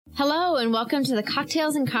Hello and welcome to the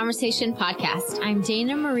Cocktails and Conversation podcast. I'm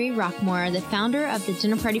Dana Marie Rockmore, the founder of the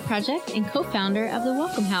Dinner Party Project and co-founder of the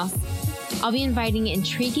Welcome House. I'll be inviting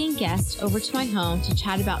intriguing guests over to my home to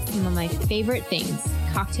chat about some of my favorite things: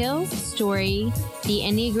 cocktails, story, the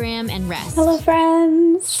Enneagram, and rest. Hello,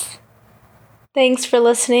 friends. Thanks for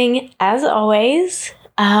listening, as always.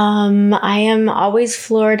 I am always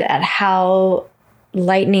floored at how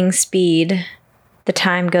lightning speed the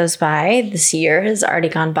time goes by. This year has already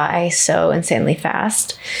gone by so insanely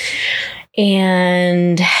fast.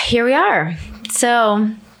 And here we are.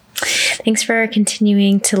 So thanks for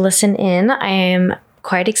continuing to listen in. I am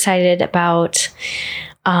quite excited about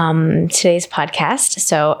today's podcast,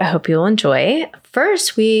 so I hope you'll enjoy.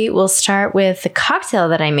 First, we will start with the cocktail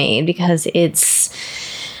that I made because it's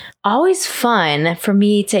always fun for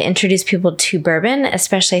me to introduce people to bourbon,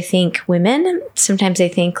 especially I think women. Sometimes they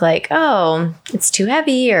think like, oh, it's too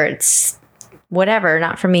heavy or it's whatever,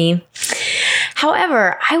 not for me.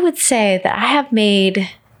 However, I would say that I have made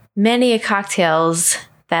many cocktails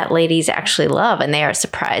that ladies actually love, and they are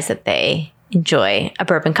surprised that they enjoy a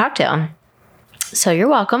bourbon cocktail. So you're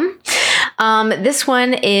welcome. This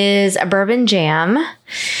one is a bourbon jam,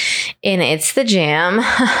 and it's the jam.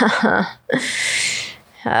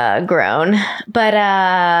 Grown. But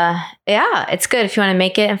yeah, it's good if you want to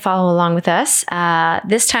make it and follow along with us.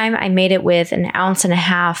 This time I made it with 1.5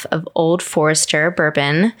 ounces of Old Forester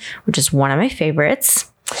bourbon, which is one of my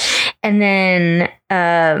favorites. And then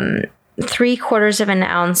 3/4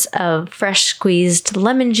 ounce of fresh squeezed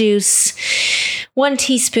lemon juice, 1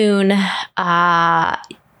 teaspoon.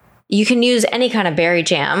 You can use any kind of berry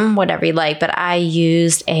jam, whatever you like, but I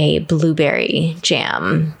used a blueberry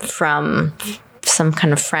jam from some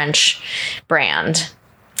kind of French brand.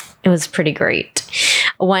 It was pretty great.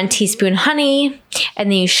 1 teaspoon honey,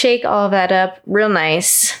 and then you shake all of that up real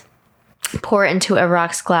nice. Pour it into a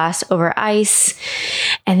rocks glass over ice,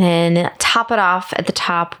 and then top it off at the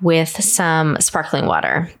top with some sparkling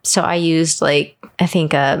water. So I used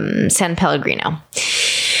San Pellegrino.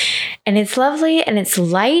 And it's lovely and it's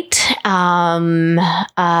light,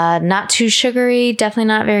 not too sugary, definitely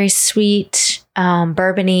not very sweet,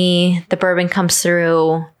 bourbony. The bourbon comes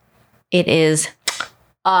through. It is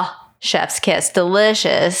chef's kiss,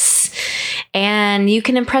 delicious. And you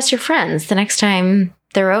can impress your friends the next time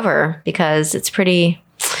they're over because it's pretty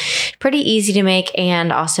easy to make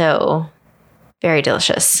and also very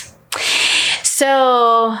delicious.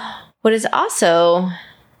 So what is also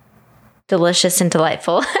delicious and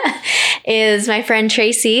delightful is my friend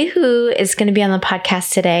Tracy, who is going to be on the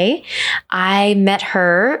podcast today. I met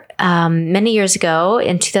her many years ago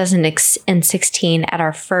in 2016 at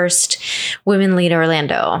our first Women Lead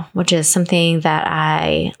Orlando, which is something that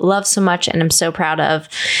I love so much and I'm so proud of.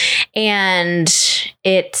 And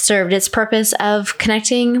it served its purpose of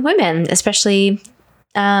connecting women, especially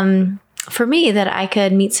for me, that I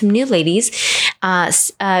could meet some new ladies.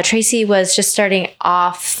 Tracy was just starting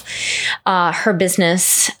off her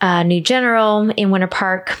business, New General in Winter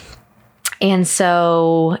Park. And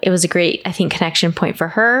so it was a great, I think, connection point for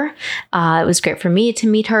her. It was great for me to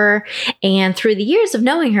meet her. And through the years of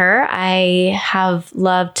knowing her, I have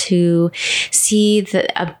loved to see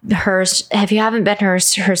her. If you haven't been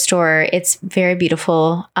to her store, it's very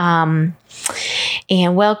beautiful.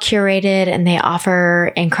 And well curated, and they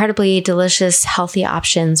offer incredibly delicious, healthy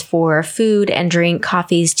options for food and drink,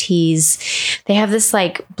 coffees, teas. They have this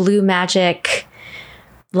blue magic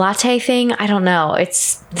latte thing. I don't know.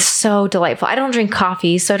 It's so delightful. I don't drink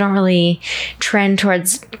coffee, so I don't really trend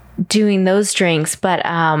towards doing those drinks. But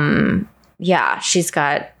yeah, she's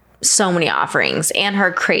got so many offerings, and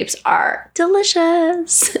her crepes are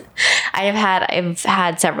delicious. I've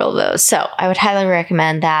had several of those, so I would highly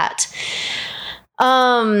recommend that.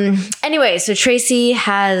 Anyway, so Tracy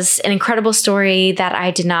has an incredible story that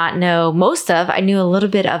I did not know most of. I knew a little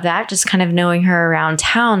bit of that, just kind of knowing her around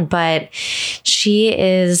town, but she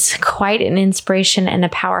is quite an inspiration and a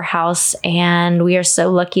powerhouse. And we are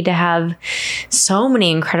so lucky to have so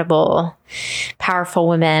many incredible, powerful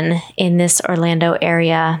women in this Orlando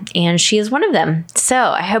area. And she is one of them. So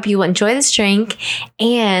I hope you will enjoy this drink,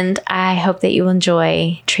 and I hope that you will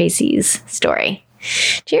enjoy Tracy's story.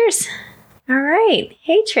 Cheers. All right.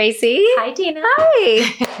 Hey, Tracy. Hi, Dana. Hi.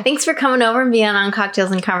 Thanks for coming over and being on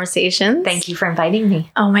Cocktails and Conversations. Thank you for inviting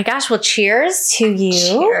me. Oh my gosh. Well, cheers to you.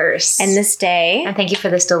 Cheers. And this day. And thank you for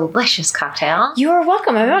this delicious cocktail. You are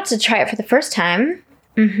welcome. I'm about to try it for the first time.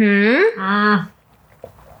 Mm-hmm.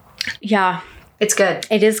 Yeah. It's good.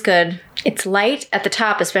 It is good. It's light at the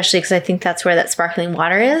top, especially because I think that's where that sparkling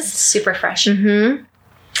water is. Super fresh. Mm-hmm.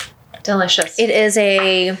 Delicious. It is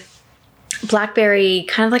a blackberry,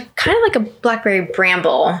 kind of like a blackberry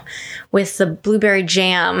bramble with the blueberry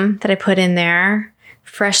jam that I put in there,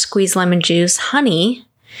 fresh squeezed lemon juice, honey,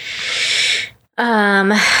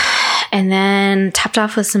 and then topped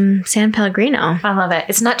off with some San Pellegrino. I love it.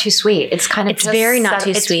 It's not too sweet. It's kind of It's very not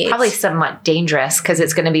too sweet. It's probably somewhat dangerous because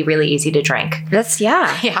it's going to be really easy to drink. That's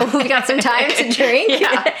Yeah. We've got some time to drink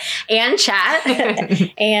and chat,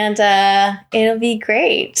 and it'll be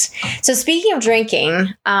great. So speaking of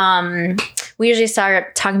drinking, we usually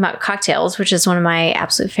start talking about cocktails, which is one of my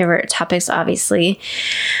absolute favorite topics, obviously.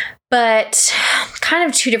 But kind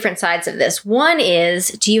of two different sides of this. One is,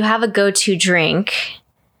 do you have a go-to drink?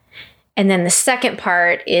 And then the second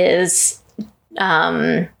part is,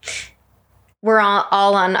 we're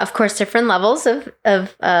all on, of course, different levels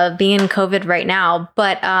of being in COVID right now.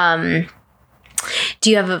 But do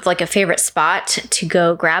you have a favorite spot to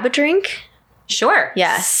go grab a drink? Sure.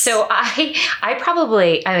 Yes. So I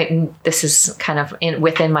probably, this is kind of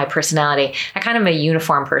within my personality. I kind of am a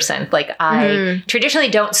uniform person. Like I traditionally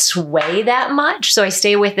don't sway that much. So I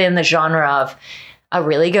stay within the genre of a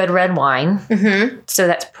really good red wine. So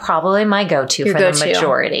that's probably my go-to for the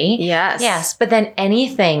majority. Yes. But then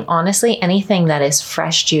honestly, anything that is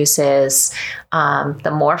fresh juices,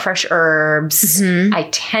 the more fresh herbs. I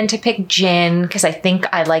tend to pick gin because I think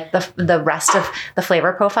I like the rest of the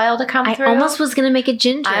flavor profile to come through. I almost was going to make a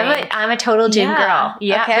gin drink. I'm a total gin girl.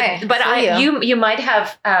 Yeah. Okay. But you might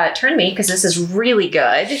have turned me because this is really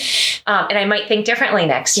good. And I might think differently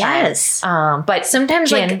next time. Yes. But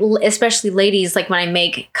sometimes gin, especially ladies, like when I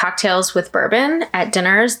make cocktails with bourbon at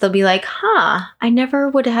dinners, they'll be like, I never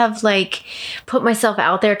would have put myself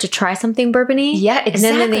out there to try something bourbon-y. Yeah, exactly.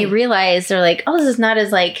 And then they realize, they're like, oh, this is not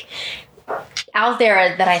as out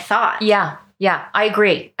there that I thought. Yeah. Yeah, I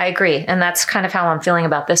agree. And that's kind of how I'm feeling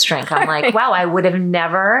about this drink. I'm like, wow, I would have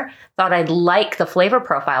never thought I'd like the flavor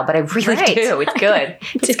profile, but I really do. It's good.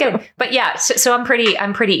 It's good. But yeah, so I'm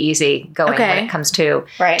pretty easy going when it comes to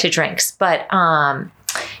drinks. But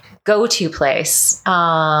go-to place.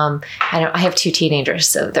 I have 2 teenagers,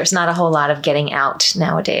 so there's not a whole lot of getting out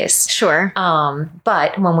nowadays. Sure.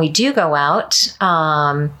 But when we do go out,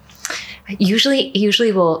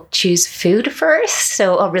 Usually we'll choose food first.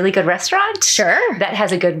 So a really good restaurant. Sure. That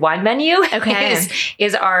has a good wine menu. Okay.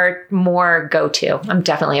 is our more go-to. I'm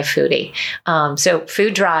definitely a foodie. So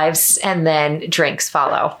food drives and then drinks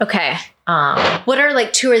follow. Okay. What are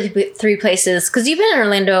 2 or 3 places? Because you've been in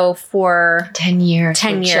Orlando for 10 years.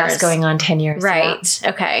 10 years. Just going on 10 years. Right.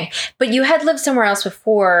 Yeah. Okay. But you had lived somewhere else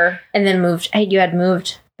before and then moved. You had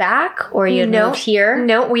moved back, or you moved here?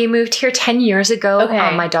 No, we moved here 10 years ago.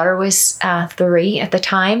 Okay. My daughter was 3 at the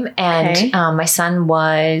time, and my son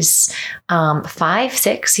was 5,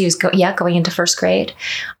 6. He was going into first grade.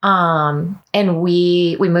 And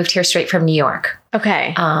we moved here straight from New York.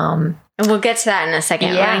 Okay. And we'll get to that in a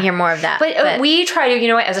second. I want to hear more of that. But we try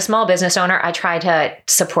to, as a small business owner, I try to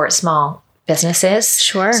support small businesses.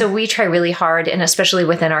 Sure. So we try really hard, and especially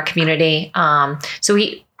within our community. So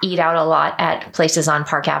we eat out a lot at places on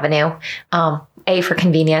Park Avenue. For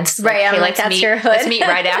convenience. Right. That's your hood. Let's meet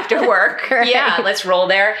right after work. Right. Yeah. Let's roll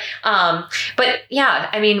there. But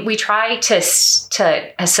yeah, we try to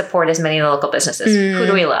support as many of the local businesses. Who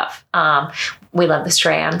do we love? We love the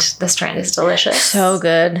Strand. The Strand is delicious. So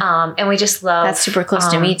good. And we just love. That's super close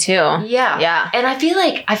to me too. Yeah. Yeah. And I feel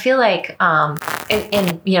like,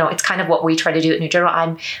 and it's kind of what we try to do at New General.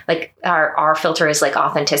 I'm like, our filter is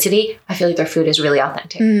authenticity. I feel like their food is really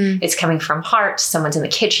authentic. It's coming from heart. Someone's in the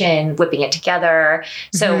kitchen whipping it together.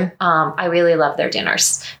 So, I really love their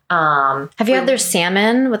dinners. Have you had their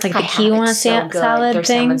salmon with the Kiwana salad Their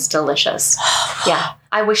thing? Salmon's delicious. Yeah.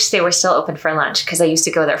 I wish they were still open for lunch because I used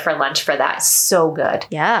to go there for lunch for that. So good.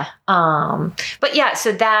 Yeah. But yeah,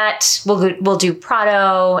 so that we'll do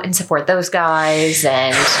Prado and support those guys,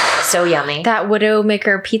 and so yummy. That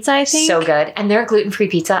Widowmaker pizza, I think. So good. And their gluten-free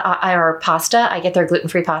pizza or pasta. I get their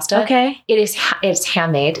gluten-free pasta. Okay. It's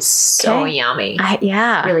handmade. So yummy.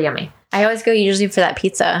 Really yummy. I always go usually for that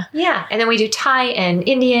pizza. Yeah. And then we do Thai and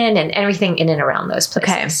Indian and everything in and around those places.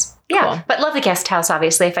 Okay. Yeah. Cool. But love the guest house,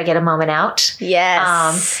 obviously, if I get a moment out.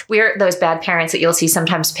 Yes. We're those bad parents that you'll see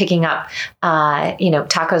sometimes picking up,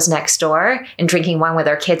 tacos next door and drinking wine with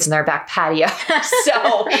our kids in their back patio.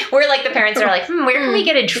 So we're like the parents that are like, where can we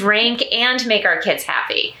get a drink and make our kids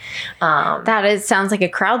happy? Sounds like a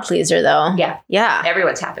crowd pleaser, though. Yeah. Yeah.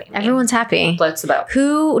 Everyone's happy. Everyone's happy. Floats the boat.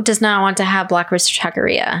 Who does not want to have Black Rooster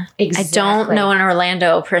Taqueria? Exactly. I don't know an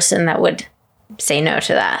Orlando person that would say no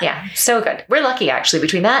to that. Yeah. So good. We're lucky, actually,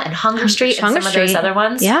 between that and Hunger Street and some of those other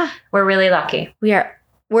ones. Yeah. We're really lucky.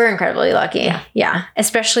 We're incredibly lucky. Yeah.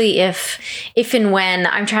 Especially if and when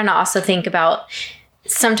I'm trying to also think about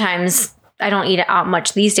sometimes I don't eat out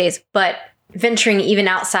much these days, but venturing even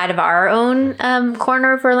outside of our own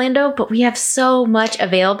corner of Orlando, but we have so much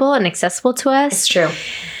available and accessible to us. It's true.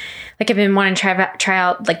 Like I've been wanting to try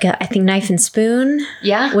out like I think Knife and Spoon,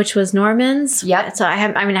 which was Norman's. Yeah. So I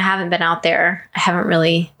haven't been out there. I haven't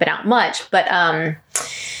really been out much, but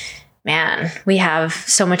man, we have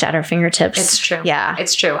so much at our fingertips. It's true. Yeah,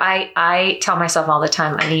 it's true. I tell myself all the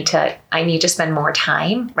time, I need to spend more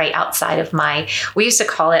time right outside of we used to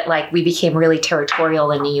call it like we became really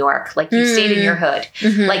territorial in New York. Like you stayed in your hood,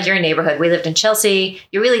 like your neighborhood. We lived in Chelsea.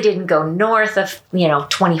 You really didn't go north of,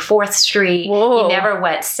 24th Street. Whoa. You never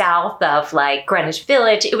went south of like Greenwich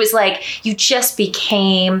Village. It was like, you just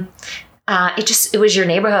became, it was your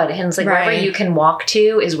neighborhood. And it's like wherever you can walk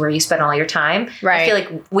to is where you spend all your time. Right. I feel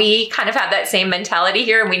like we kind of have that same mentality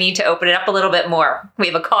here, and we need to open it up a little bit more. We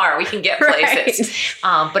have a car, we can get places.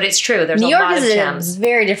 But it's true. There's New a York lot of is gems. a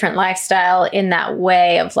very different lifestyle in that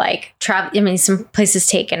way of like travel. I mean, some places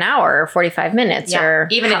take an hour or 45 minutes or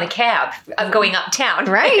even in a cab going uptown.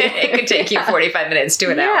 Right. It could take you 45 minutes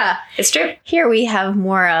to an hour. It's true. Here we have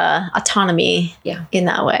more autonomy in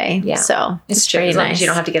that way. Yeah. So it's true. As long as you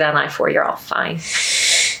don't have to get on I-4, you're all fine.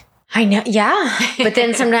 I know. Yeah. But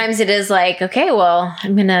then sometimes it is like, okay, well,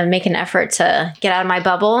 I'm going to make an effort to get out of my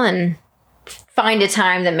bubble and find a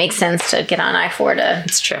time that makes sense to get on I-4 to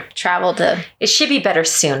it's true. Travel to. It should be better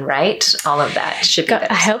soon, right? All of that should be better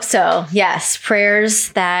I hope so. Yes. Prayers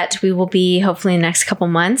that we will be hopefully in the next couple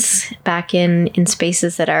months back in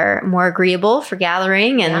spaces that are more agreeable for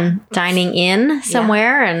gathering and dining in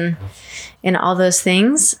somewhere and all those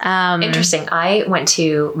things. Interesting. I went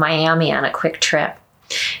to Miami on a quick trip,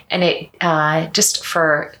 and it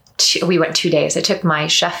we went 2 days. I took my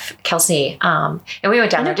chef Kelsey, and we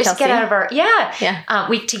went down there just to get out of our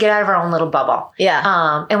to get out of our own little bubble.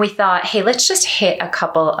 Yeah. And we thought, hey, let's just hit a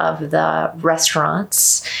couple of the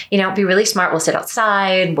restaurants. Be really smart. We'll sit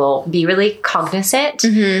outside. We'll be really cognizant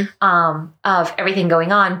of everything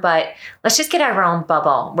going on. But let's just get out of our own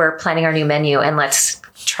bubble. We're planning our new menu, and let's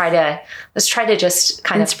try to just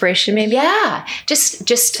kind inspiration maybe. Yeah. Just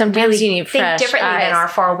sometimes really you need think differently than our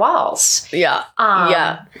four walls. Yeah.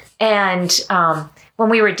 And when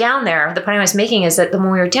we were down there, the point I was making is that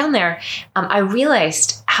when we were down there, I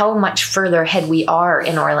realized how much further ahead we are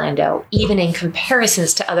in Orlando, even in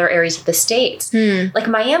comparisons to other areas of the States. Like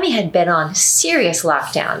Miami had been on serious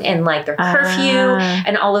lockdown and like their curfew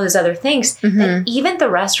and all of those other things. And even the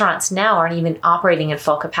restaurants now aren't even operating in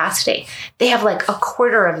full capacity. They have like a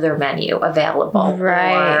quarter of their menu available.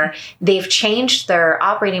 Right. Or they've changed their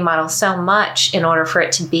operating model so much in order for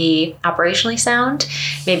it to be operationally sound,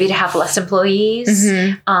 maybe to have less employees.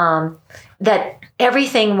 That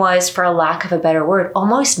everything was, for a lack of a better word,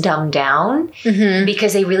 almost dumbed down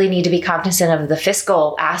because they really need to be cognizant of the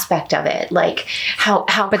fiscal aspect of it. Like how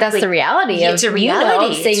but that's the reality. It's a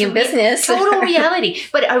reality. Staying in business. Total reality.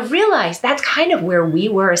 But I realized that's kind of where we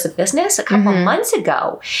were as a business a couple months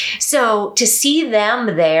ago. So to see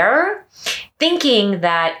them there, thinking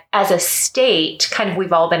that as a state, kind of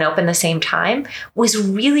we've all been open the same time, it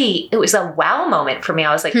was a wow moment for me.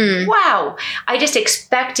 I was like, wow, I just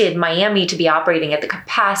expected Miami to be operating at the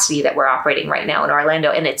capacity that we're operating right now in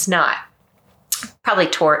Orlando, and it's not. Probably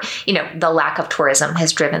the lack of tourism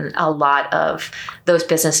has driven a lot of those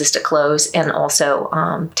businesses to close and also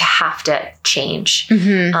to have to change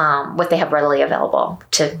what they have readily available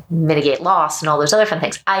to mitigate loss and all those other fun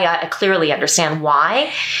things. I clearly understand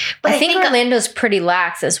why. But I think Orlando's pretty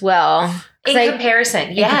lax as well. In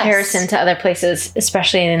comparison to other places,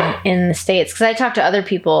 especially in the States. Because I talk to other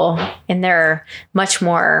people and they're much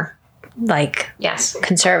more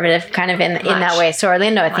conservative kind of in that way. So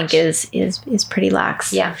Orlando, I think is pretty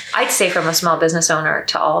lax. Yeah. I'd say from a small business owner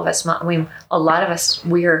to all of us, a lot of us,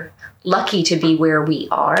 we're lucky to be where we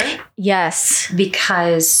are. Yes.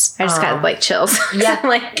 Because I just got chills.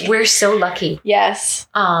 Yeah. We're so lucky. Yes.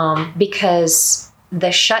 Because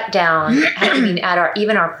the shutdown,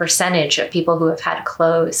 even our percentage of people who have had to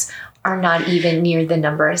close are not even near the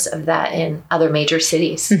numbers of that in other major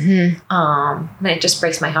cities. And it just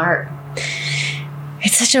breaks my heart.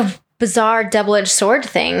 It's such a bizarre double-edged sword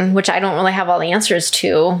thing, which I don't really have all the answers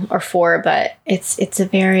to or for, but it's a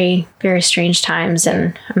very, very strange times,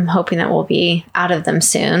 and I'm hoping that we'll be out of them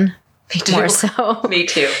soon. Me too. More so. Me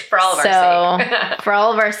too. For all of our sake. For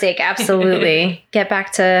all of our sake, absolutely. Get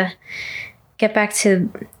back to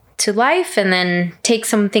life, and then take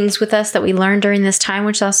some things with us that we learned during this time,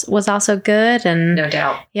 which was also good. And no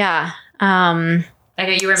doubt. Yeah. I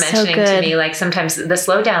know you were mentioning to me, like sometimes the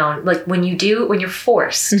slowdown, like when you're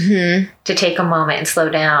forced to take a moment and slow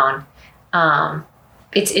down,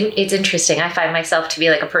 it's interesting. I find myself to be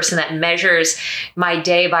like a person that measures my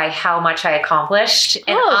day by how much I accomplished.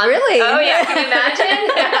 And really? Oh yeah, can you imagine?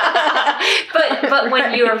 but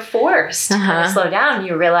when you're forced to kind of slow down,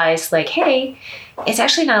 you realize like, hey, it's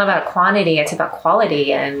actually not about quantity, it's about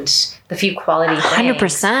quality, and the few quality things.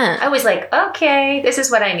 100%. I was like, okay, this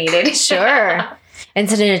is what I needed. Sure. And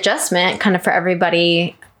it's an adjustment kind of for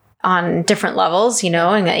everybody on different levels,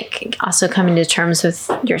 and like also coming to terms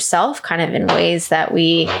with yourself kind of in ways that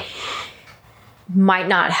we might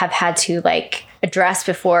not have had to like address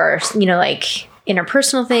before, like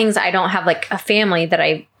interpersonal things. I don't have like a family that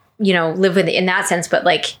I, live with in that sense, but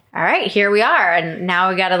like, all right, here we are. And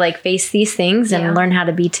now we got to like face these things and learn how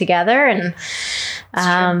to be together, and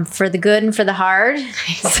for the good and for the hard.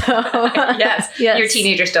 So yes. Your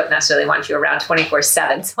teenagers don't necessarily want you around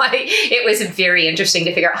 24/7. So it was very interesting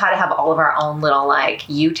to figure out how to have all of our own little like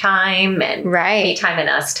you time and me time and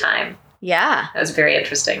us time. Yeah. That was very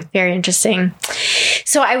interesting. Very interesting.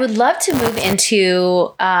 So I would love to move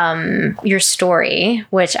into your story,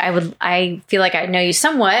 which I feel like I know you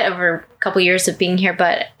somewhat over a couple years of being here,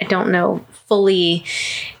 but I don't know fully.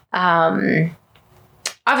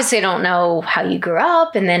 Obviously, I don't know how you grew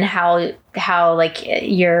up, and then how like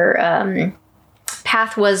your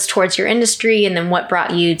path was towards your industry, and then what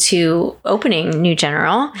brought you to opening New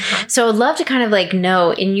General. Mm-hmm. So I'd love to kind of like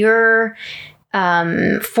know in your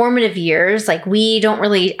formative years, like I don't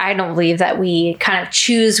believe that we kind of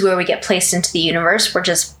choose where we get placed into the universe. We're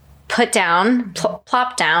just put down,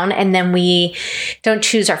 plop down, and then we don't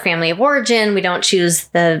choose our family of origin. We don't choose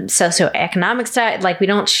the socioeconomic side. Like we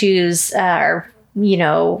don't choose our,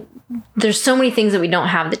 there's so many things that we don't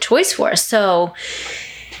have the choice for. So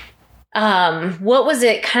what was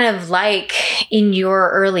it kind of like in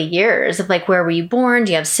your early years of like, where were you born?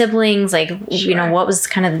 Do you have siblings? Like, what was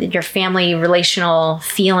kind of your family relational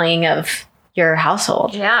feeling of your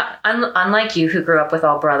household? Yeah. Unlike you who grew up with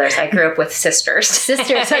all brothers, I grew up with sisters.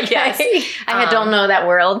 Sisters, okay. Yes. I don't know that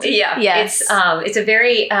world. Yeah. Yes. It's a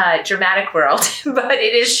very dramatic world, but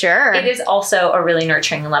it is also a really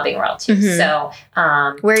nurturing and loving world too. Mm-hmm. So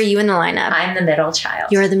where are you in the lineup? I'm the middle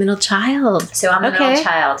child. You're the middle child. So I'm the middle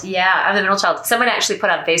child. Yeah, I'm the middle child. Someone actually put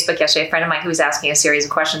on Facebook yesterday, a friend of mine who was asking a series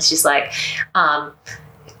of questions. She's like,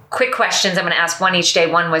 quick questions. I'm going to ask one each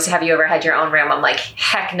day. One was, have you ever had your own room? I'm like,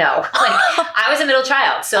 heck no. Like, I was a middle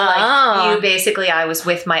child. So I was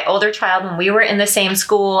with my older child when we were in the same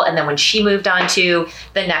school. And then when she moved on to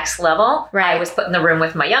the next level, I was put in the room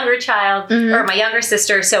with my younger child or my younger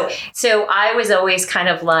sister. So I was always kind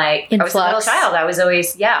of like, I was the middle child. I was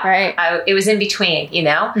always, it was in between,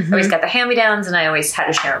 I always got the hand-me-downs and I always had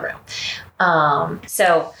to share a room.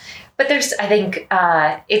 But I think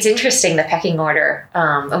it's interesting, the pecking order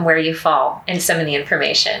and where you fall in some of the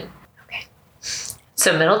information. Okay.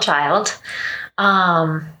 So middle child.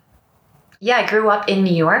 I grew up in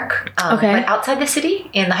New York, but outside the city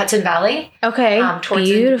in the Hudson Valley. Okay. Towards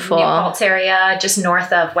beautiful. the New Paltz area, just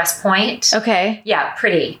north of West Point. Okay. Yeah,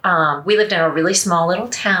 pretty. We lived in a really small little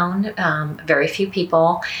town, very few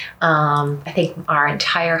people. I think our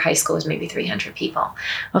entire high school was maybe 300 people.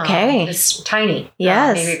 Okay. It's tiny.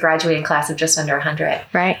 Yes. Maybe a graduating class of just under 100.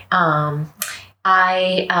 Right.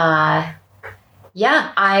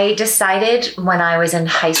 I decided when I was in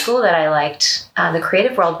high school that I liked the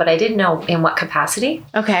creative world, but I didn't know in what capacity.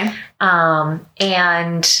 Okay.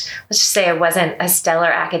 And let's just say I wasn't a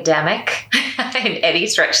stellar academic in any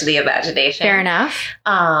stretch of the imagination. Fair enough.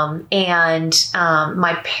 My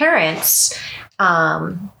parents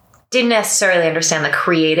didn't necessarily understand the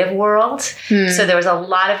creative world. So there was a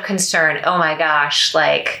lot of concern. Oh my gosh,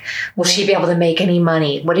 like, will she be able to make any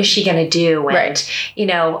money? What is she going to do? And,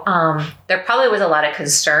 there probably was a lot of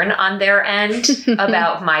concern on their end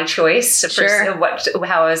about my choice to pursue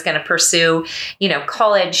how I was going to pursue,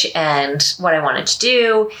 college and what I wanted to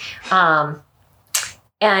do. I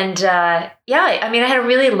had a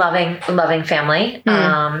really loving family.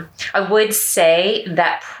 I would say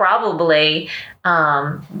that probably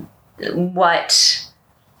what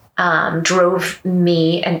drove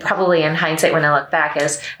me, and probably in hindsight when I look back,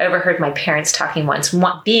 is I overheard my parents talking once,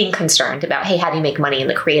 being concerned about, hey, how do you make money in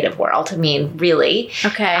the creative world? I mean, really?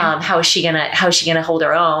 Okay. How is she gonna hold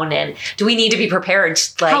her own? And do we need to be prepared?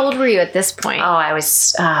 Like, how old were you at this point? Oh, I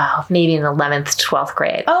was maybe in 11th, 12th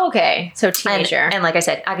grade. Oh, okay. So teenager. And like I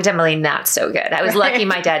said, academically not so good. I was lucky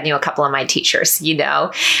my dad knew a couple of my teachers,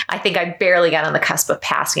 I think I barely got on the cusp of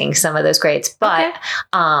passing some of those grades, but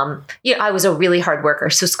I was a really hard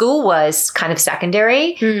worker. So school school was kind of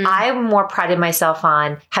secondary. I more prided myself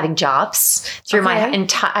on having jobs through my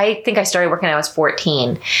entire, I think I started working when I was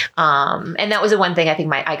 14. And that was the one thing I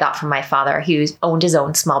think I got from my father. He owned his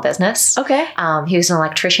own small business. Okay. He was an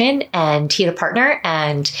electrician and he had a partner,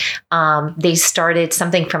 and they started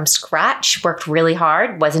something from scratch, worked really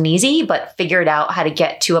hard, wasn't easy, but figured out how to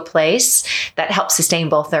get to a place that helped sustain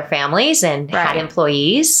both their families and had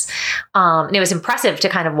employees. And it was impressive to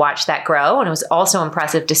kind of watch that grow. And it was also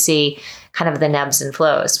impressive to see kind of the ebbs and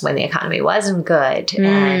flows when the economy wasn't good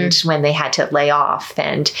and when they had to lay off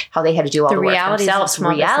and how they had to do all the work themselves.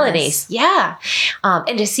 Realities. Yeah.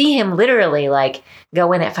 And to see him literally like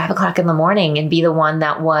go in at 5 o'clock in the morning and be the one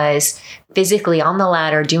that was physically on the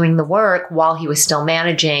ladder doing the work while he was still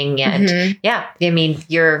managing. And I mean,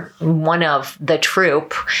 you're one of the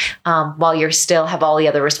troop while you're still have all the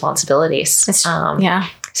other responsibilities.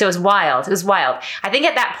 So it was wild. It was wild. I think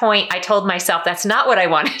at that point I told myself that's not what I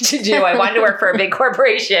wanted to do. I wanted to work for a big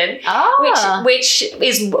corporation, which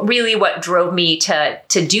is really what drove me to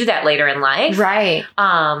do that later in life. Right.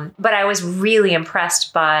 But I was really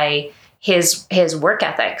impressed by his work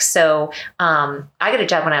ethic. So I got a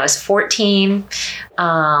job when I was 14.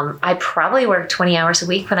 I probably worked 20 hours a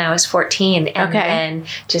week when I was 14, and then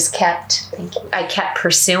just kept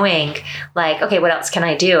pursuing like, okay, what else can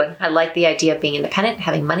I do? And I like the idea of being independent,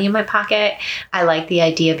 having money in my pocket. I like the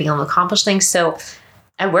idea of being able to accomplish things. So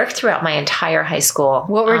I worked throughout my entire high school.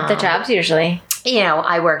 What were the jobs usually? You know,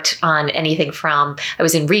 I worked on anything from, I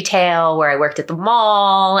was in retail where I worked at the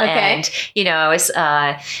mall and, you know, I was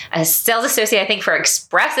a sales associate, I think, for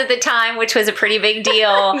Express at the time, which was a pretty big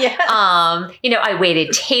deal. You know, I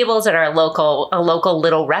waited tables at a local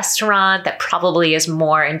little restaurant that probably is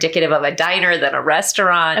more indicative of a diner than a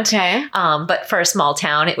restaurant. But for a small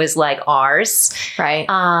town, it was like ours. Right.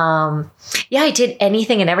 Yeah, I did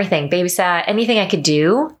anything and everything, babysat, anything I could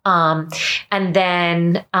do. And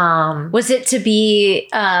then, was it to be,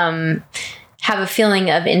 have a feeling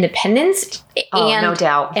of independence and no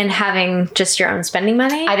doubt, and having just your own spending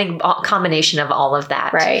money? I think a combination of all of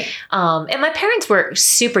that. Right. And my parents were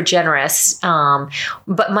super generous.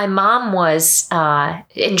 But my mom was,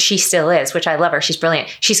 and she still is, which I love her. She's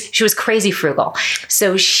brilliant. She was crazy frugal.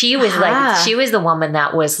 So she was she was the woman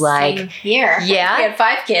that was like, same here. Yeah. We had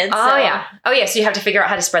 5 kids. Oh yeah. So you have to figure out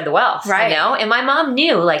how to spread the wealth. Right. You know? And my mom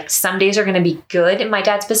knew like some days are going to be good in my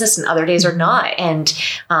dad's business and other days are not. And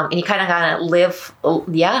you kind of got to live.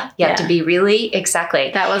 You have to be really,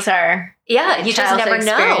 exactly. That was our you just never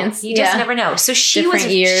know. You just never know. So she was,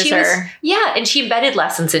 and she embedded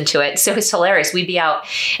lessons into it. So it's hilarious. We'd be out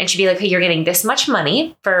and she'd be like, hey, you're getting this much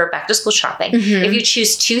money for back to school shopping. If you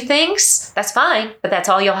choose 2 things, that's fine, but that's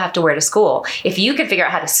all you'll have to wear to school. If you can figure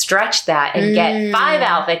out how to stretch that and get 5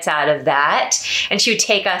 outfits out of that. And she would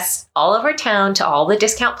take us all over town to all the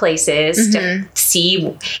discount places to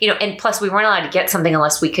see, you know, and plus we weren't allowed to get something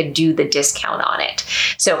unless we could do the discount on it.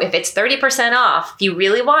 So if it's 30% off, if you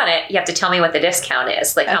really want it, you have to tell me what the discount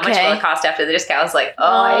is. Like, how much will it cost after the discount? I was like,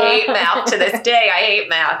 I hate math to this day. I hate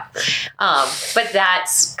math. But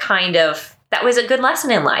that was a good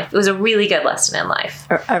lesson in life. It was a really good lesson in life.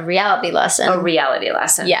 A reality lesson. A reality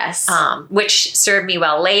lesson. Yes. Which served me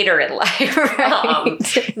well later in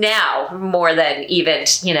life. Now, more than even,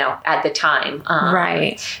 you know, at the time.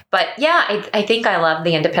 Right. But yeah, I think I loved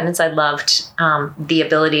the independence. I loved the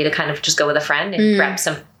ability to kind of just go with a friend and grab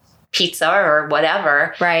some pizza or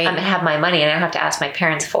whatever, and have my money, and I don't have to ask my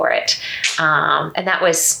parents for it. And that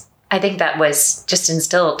was, I think that was just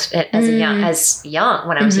instilled as young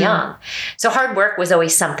when I was young. So hard work was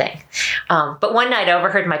always something. But one night I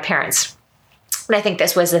overheard my parents, and I think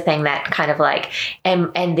this was the thing that kind of like,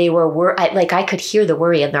 and they were like, I could hear the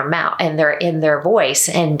worry in their mouth and in their voice,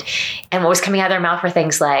 and what was coming out of their mouth were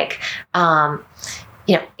things like,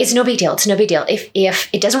 you know, it's no big deal. It's no big deal. If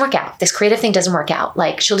it doesn't work out, this creative thing doesn't work out,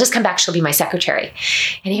 like she'll just come back. She'll be my secretary.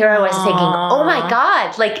 And here I was thinking, oh my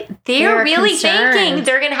God, like they're really thinking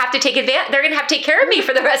they're going to have to take advantage. They're going to have to take care of me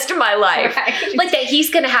for the rest of my life. Right. Like that he's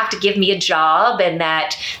going to have to give me a job and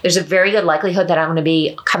that there's a very good likelihood that I'm going to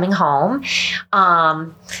be coming home.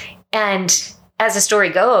 And as the story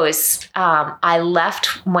goes, I left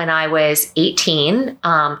when I was 18.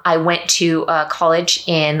 I went to college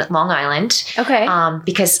in Long Island.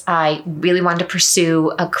 Because I really wanted to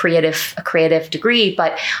pursue a creative degree,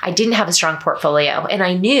 but I didn't have a strong portfolio. And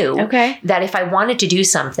I knew that if I wanted to do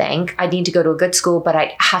something, I'd need to go to a good school, but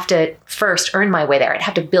I'd have to first earn my way there. I'd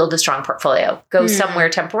have to build a strong portfolio, go somewhere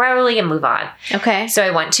temporarily and move on. So I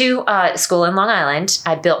went to school in Long Island.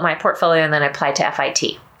 I built my portfolio and then I applied to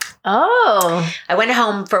FIT. Oh. I went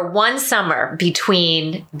home for one summer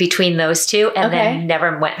between those two, and then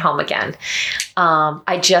never went home again.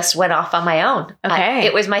 I just went off on my own. Okay.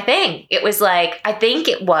 It was my thing. It was like, I think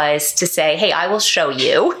it was to say, hey, I will show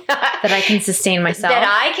you that I can sustain myself. That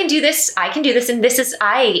I can do this. I can do this. And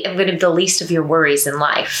I am going to be the least of your worries in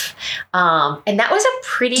life. And that was a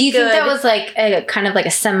pretty Do you think that was like a kind of like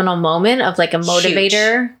a seminal moment of like a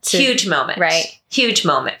motivator? Huge moment. Right. Huge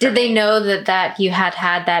moment. Did they know that you had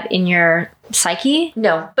that in your psyche?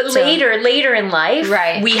 No, but later in life,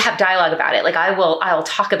 right, we have dialogue about it. Like I'll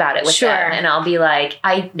talk about it with them, and I'll be like,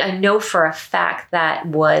 I know for a fact that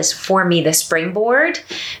was for me the springboard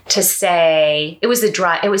to say it was the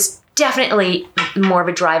drive. It was definitely more of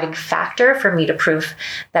a driving factor for me to prove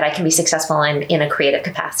that I can be successful in a creative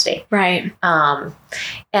capacity. Right. And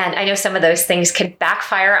I know some of those things can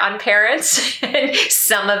backfire on parents, and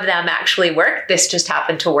some of them actually work. This just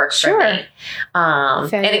happened to work for me.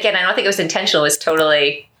 And again, I don't think it was intentional. It was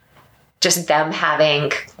totally just them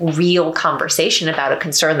having real conversation about a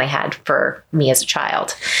concern they had for me as a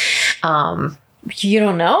child. You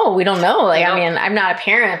don't know. We don't know. Like, I mean, I'm not a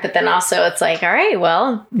parent, but then also it's like, all right,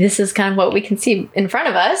 well, this is kind of what we can see in front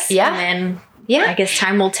of us. Yeah. And then I guess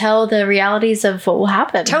time will tell the realities of what will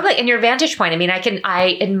happen. Totally. And your vantage point. I mean,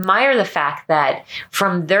 I admire the fact that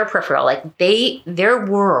from their peripheral, like their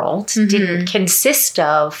world didn't consist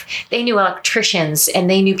of, they knew electricians and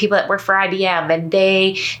they knew people that worked for IBM and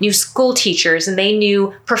they knew school teachers and they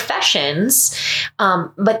knew professions.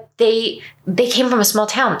 But they came from a small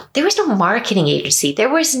town. There was no marketing agency. There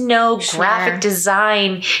was no graphic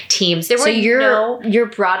design teams. Your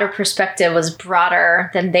broader perspective was broader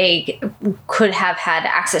than they could have had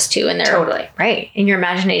access to in their right in your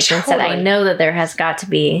imagination. Said, I know that there has got to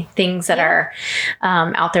be things that are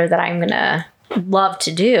out there that I'm gonna love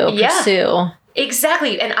to pursue.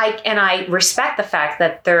 Exactly, and I respect the fact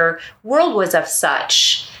that their world was of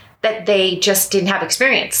such that they just didn't have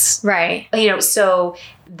experience. Right. So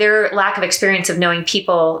their lack of experience of knowing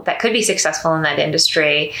people that could be successful in that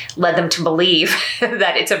industry led them to believe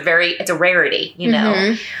that it's a rarity,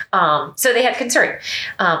 So they had concern,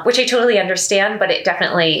 which I totally understand, but it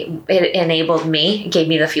enabled me, gave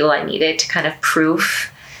me the fuel I needed to kind of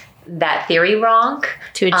prove that theory wrong.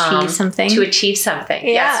 To achieve something.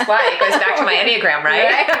 Yeah. Yes. Why? It goes back to my Enneagram, right?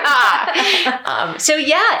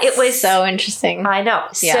 It was so interesting. I know.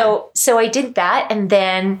 Yeah. So I did that, and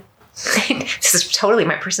then this is totally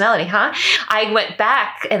my personality, huh? I went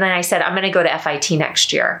back and then I said, I'm going to go to FIT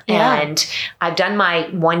next year. Yeah. And I've done my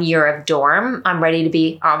 1 year of dorm. I'm ready to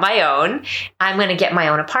be on my own. I'm going to get my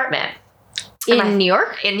own apartment. In New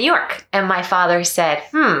York? In New York. And my father said,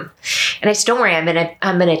 And I said, don't worry, I'm going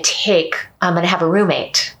to have a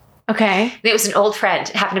roommate. Okay. And it was an old friend.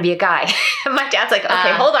 It happened to be a guy. My dad's like,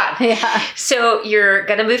 okay, hold on. Yeah. So you're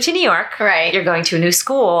going to move to New York. Right. You're going to a new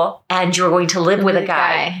school and you're going to live with a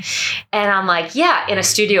guy. And I'm like, yeah, in a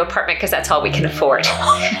studio apartment because that's all we can afford.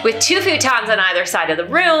 With 2 futons on either side of the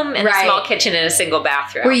room and a small kitchen and a single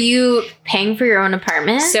bathroom. Were you paying for your own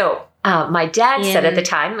apartment? So my dad said at the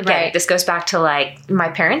time, again, this goes back to like my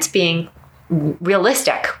parents being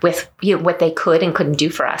realistic with what they could and couldn't do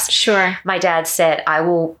for us. Sure. My dad said, I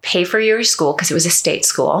will pay for your school because it was a state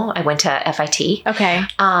school. I went to FIT. Okay.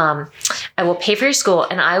 I will pay for your school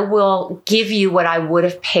and I will give you what I would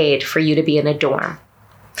have paid for you to be in a dorm,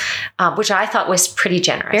 which I thought was pretty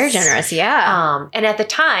generous. Very generous, yeah. And at the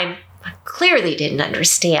time, I clearly didn't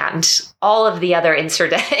understand all of the other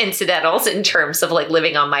incidentals in terms of like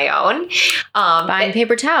living on my own. Buying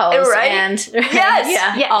paper towels. Right? And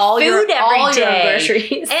yeah. All food your day.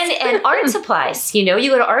 Groceries. And art supplies. You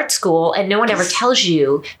go to art school and no one ever tells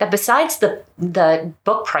you that besides the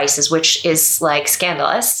book prices, which is like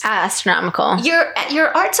scandalous. Astronomical.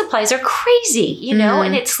 Your art supplies are crazy,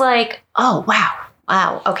 and it's like, oh, wow.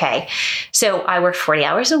 Wow. Okay. So I worked 40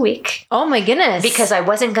 hours a week. Oh my goodness. Because I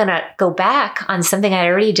wasn't going to go back on something I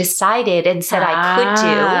already decided and said I could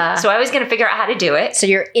do. So I was going to figure out how to do it. So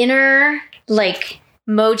your inner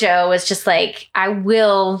mojo was just like, I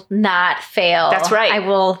will not fail. That's right. I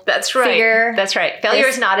will. That's right. That's right. Failure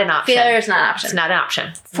is not an option. Failure is not an option. It's not an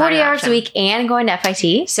option. 40 hours a week and going to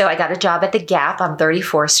FIT. So I got a job at the Gap on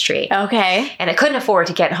 34th Street. Okay. And I couldn't afford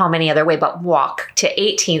to get home any other way but walk to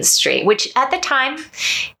 18th Street, which at the time,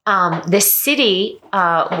 the city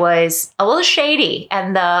was a little shady,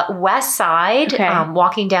 and the West Side,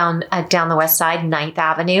 walking down the West Side, 9th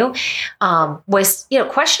Avenue, was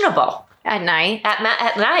questionable. At night? At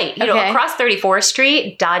night. Across 34th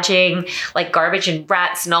Street, dodging like garbage and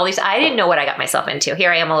rats and all these. I didn't know what I got myself into.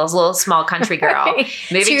 Here I am, a little small country girl. Moving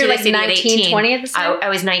so you're to the like city 19, at 18. 20 at the time? I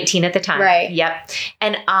was 19 at the time. Right. Yep.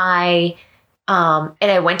 And I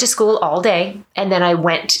And I went to school all day, and then I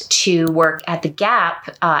went to work at the Gap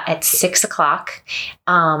at 6 o'clock,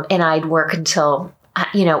 and I'd work until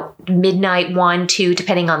midnight, 1, 2,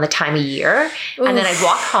 depending on the time of year. Oof. And then I'd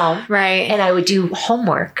walk home, Right. and I would do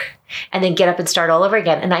homework, and then get up and start all over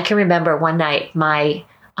again. And I can remember one night my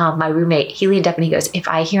roommate, he leaned up and he goes, "If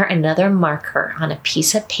I hear another marker on a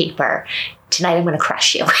piece of paper, tonight I'm going to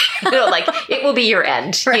crush you." Like it will be your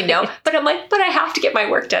end, Right. But I'm like, but I have to get my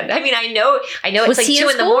work done. I mean, I know it's Was like he 2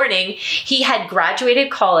 in in the school? morning. He had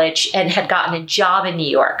graduated college and had gotten a job in New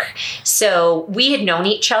York. So we had known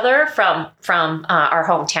each other from our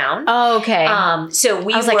hometown. Oh, okay. So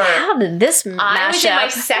we I was were, like, how did this I was mash in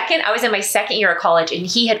up? I was in my second year of college, and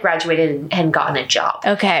he had graduated and gotten a job.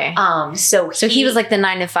 Okay. So he was like the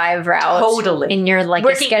 9 to 5 route. Totally. And you're like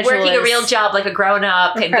working your schedule a is- real job like a grown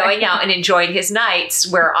up and Right. going out and enjoying his nights,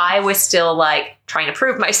 where I was still like trying to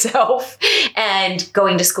prove myself and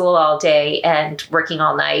going to school all day and working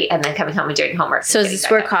all night and then coming home and doing homework. So and is this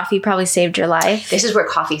getting where back up. coffee probably saved your life? This is where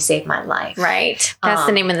coffee saved my life. Right. That's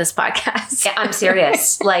the name of this podcast. Yeah, I'm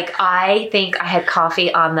serious. Like, I think I had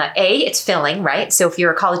coffee on it's filling, right? So if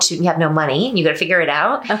you're a college student, you have no money and you got to figure it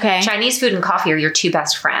out. Okay. Chinese food and coffee are your two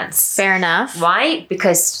best friends. Fair enough. Why?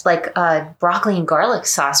 Because like broccoli and garlic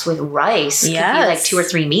sauce with rice could be like Yes. 2 or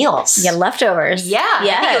 3 meals. Yeah, leftovers. Yeah. I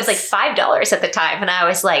think it was Yes. like $5 at the time. And I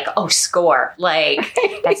was like, oh, score. Like,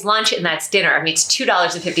 that's lunch and that's dinner. I mean, it's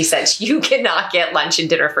 $2.50. You cannot get lunch and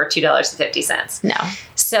dinner for $2.50. No.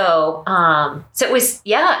 So it was,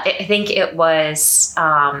 I think it was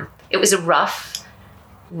a rough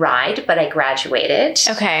ride, but I graduated.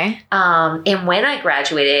 Okay. And when I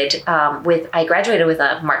graduated I graduated with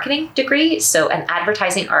a marketing degree, so an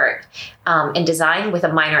advertising art and design with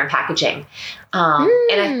a minor in packaging.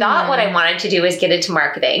 And I thought what I wanted to do is get into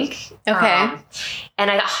marketing. Okay. And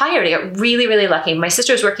I got hired. I got really, really lucky. My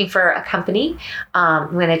sister was working for a company.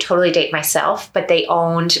 I'm going to totally date myself, but they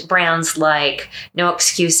owned brands like No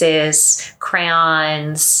Excuses,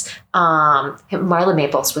 crayons. Marla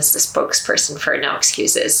Maples was the spokesperson for No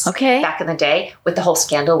Excuses. Okay. Back in the day with the whole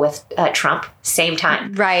scandal with Trump. Same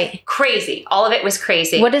time. Right. Crazy. All of it was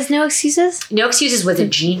crazy. What is No Excuses? No Excuses was a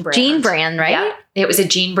jean brand. Jean brand, right? Yeah. It was a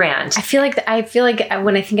jean brand. I feel like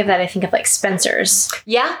when I think of that, I think of like Spencer's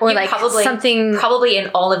Yeah. or you like probably in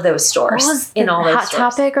all of those stores. What was in all those Hot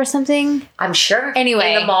stores. Topic or something. I'm sure.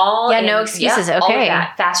 Anyway. In the mall. Yeah, No Excuses. All of Okay.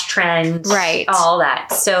 that. Fast Trend. Right. All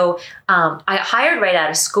that. So I hired right out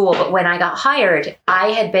of school, but when I got hired,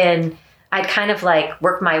 I'd kind of like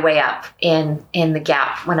worked my way up in the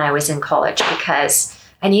Gap when I was in college because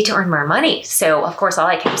I need to earn more money. So of course, all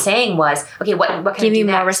I kept saying was, okay, what can I do Give you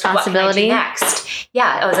next? more responsibility. What can I do next?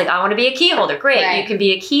 Yeah, I was like, I want to be a key holder. Great, Right. you can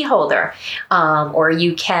be a key holder, or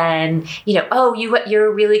you can,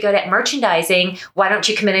 you're really good at merchandising. Why don't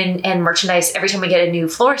you come in and merchandise every time we get a new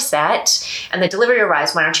floor set and the delivery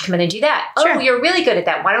arrives? Why don't you come in and do that? Sure. Oh, you're really good at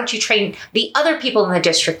that. Why don't you train the other people in the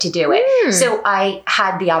district to do it? So I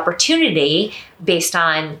had the opportunity based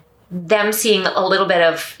on them seeing a little bit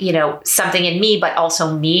of, something in me, but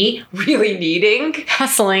also me really needing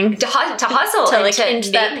Hustling. to hustle. To, and like, inch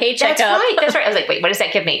that paycheck that's up. Right. That's right. I was like, wait, what does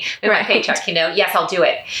that give me? With Right. my paycheck, yes, I'll do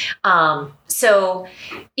it. So,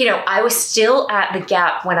 I was still at the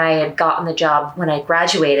Gap when I had gotten the job when I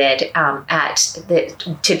graduated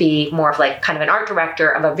to be more of like kind of an art director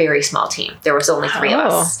of a very small team. There was only 3 of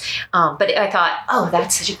us. But I thought, oh,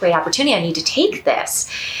 that's such a great opportunity. I need to take this.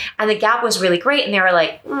 And the Gap was really great. And they were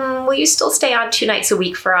like, will you still stay on 2 nights a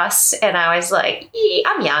week for us? And I was like,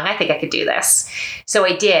 I'm young. I think I could do this. So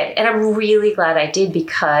I did. And I'm really glad I did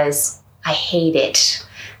because I hated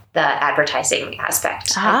the advertising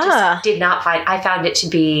aspect. I just did not I found it to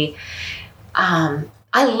be,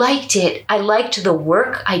 I liked it. I liked the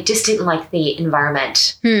work. I just didn't like the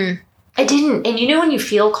environment. I didn't. And when you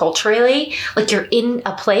feel culturally like you're in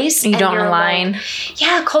a place You and don't you're align.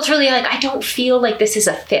 like, culturally, like I don't feel like this is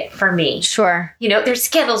a fit for me. Sure. There's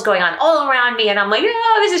scandals going on all around me and I'm like,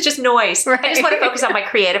 this is just noise. Right. I just want to focus on my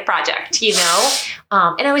creative project,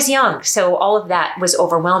 And I was young. So all of that was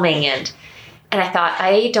overwhelming. And I thought,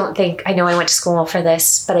 I know I went to school for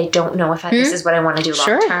this, but I don't know if this is what I want to do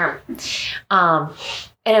long term.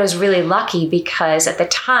 And I was really lucky because at the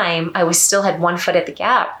time I still had one foot at the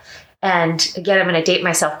Gap. And again, I'm going to date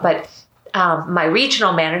myself, but my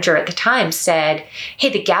regional manager at the time said, hey,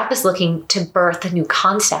 the Gap is looking to birth a new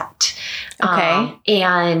concept. Okay.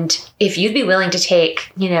 And if you'd be willing to take,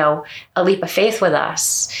 a leap of faith with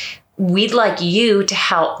us, we'd like you to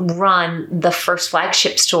help run the first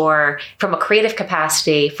flagship store from a creative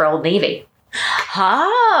capacity for Old Navy.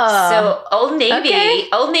 Oh. So Old Navy, Okay.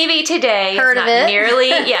 Old Navy today Heard is of not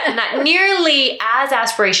it. not nearly as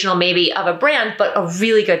aspirational maybe of a brand, but a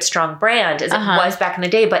really good, strong brand as it was back in the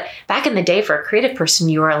day. But back in the day, for a creative person,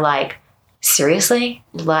 you were like, seriously?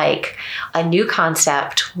 Like a new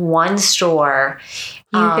concept, one store.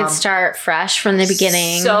 You could start fresh from the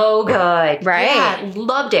beginning. So good. Right. Yeah,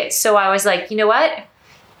 loved it. So I was like, you know what?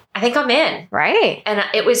 I think I'm in. Right. And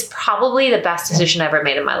it was probably the best decision I ever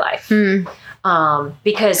made in my life.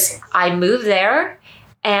 Because I moved there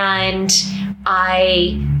and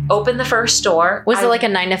I opened the first store. Was it like a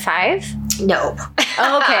 9 to 5? No.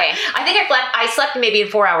 Oh, okay. I think I slept maybe in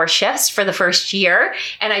 4-hour shifts for the first year,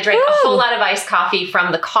 and I drank a whole lot of iced coffee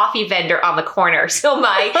from the coffee vendor on the corner. So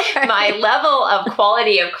my level of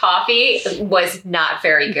quality of coffee was not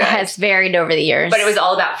very good. It has varied over the years. But it was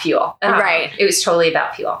all about fuel. Right. It was totally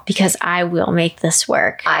about fuel. Because I will make this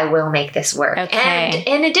work. I will make this work. Okay. And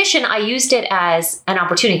in addition, I used it as an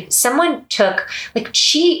opportunity. Someone took, like,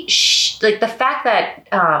 like the fact that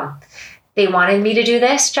they wanted me to do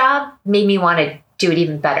this job made me want to do it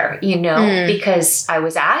even better, because I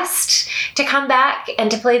was asked to come back and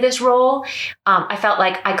to play this role. I felt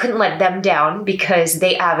like I couldn't let them down because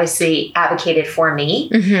they obviously advocated for me.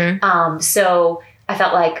 So I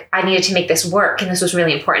felt like I needed to make this work, and this was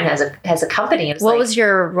really important as a company. What was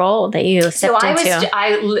your role that you stepped into?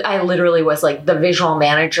 I literally was like the visual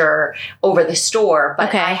manager over the store, but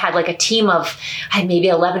Okay. I had like a team of maybe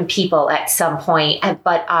 11 people at some point.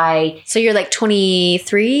 So you're like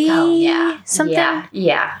 23? Oh yeah, Something?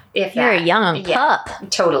 Yeah. If You're that. a young pup.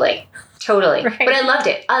 Totally. Right. But I loved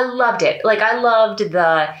it. Like I loved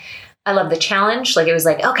the challenge. Like it was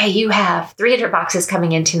like, okay, you have 300 boxes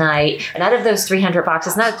coming in tonight. And out of those 300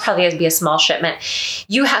 boxes, and that probably has to be a small shipment,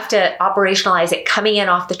 you have to operationalize it coming in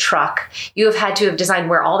off the truck. You have had to have designed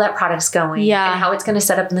where all that product's going and how it's going to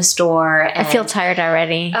set up in the store. And, I feel tired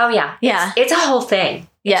already. Oh yeah. Yeah. It's a whole thing.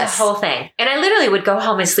 Yes. It's a whole thing. And I literally would go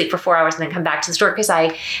home and sleep for 4 hours and then come back to the store because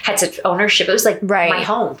I had such ownership. It was like my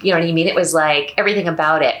home. You know what I mean? It was like everything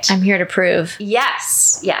about it. I'm here to prove.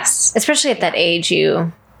 Yes. Especially at that age,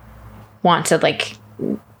 you want to like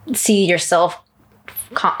see yourself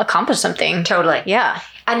accomplish something. Totally. Yeah.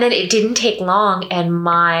 And then it didn't take long, and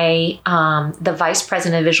my the vice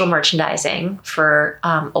president of visual merchandising for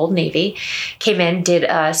Old Navy came in, did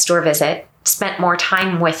a store visit, spent more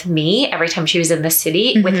time with me every time she was in the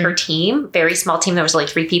city with her team. Very small team. There was like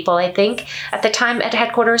 3 people, I think, at the time at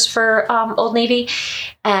headquarters for Old Navy.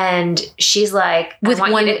 And she's like, with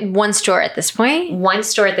one store at this point? One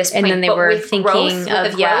store at this point. And then they were thinking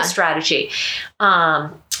of a growth strategy. I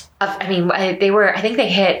think they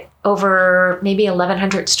hit over maybe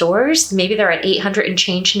 1,100 stores. Maybe they're at 800 and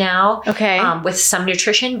change now. Okay. With some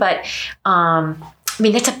nutrition, but I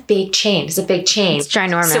mean, it's a big chain. It's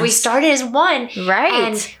ginormous. So we started as one. Right.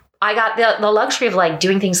 And I got the luxury of like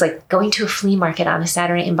doing things like going to a flea market on a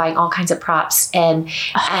Saturday and buying all kinds of props and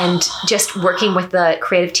just working with the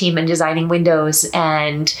creative team and designing windows.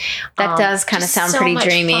 And that does kind of sound pretty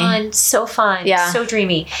dreamy. Fun, so fun. Yeah. So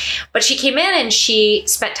dreamy. But she came in and she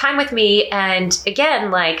spent time with me. And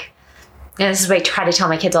again, like, and this is what I try to tell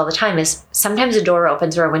my kids all the time, is sometimes a door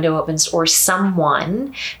opens or a window opens or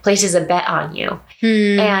someone places a bet on you.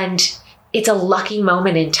 And it's a lucky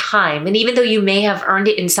moment in time. And even though you may have earned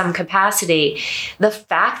it in some capacity, the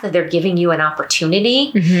fact that they're giving you an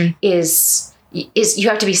opportunity is you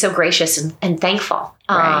have to be so gracious and thankful.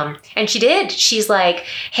 Right. And she did. She's like,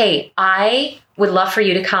 hey, I would love for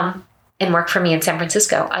you to come and work for me in San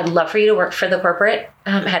Francisco. I'd love for you to work for the corporate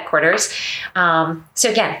headquarters. So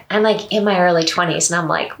again, I'm like in my early 20s and I'm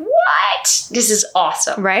like, what? This is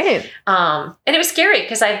awesome. Right. And it was scary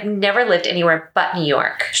because I've never lived anywhere but New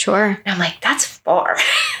York. Sure. And I'm like, that's far.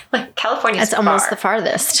 Like California's That's almost the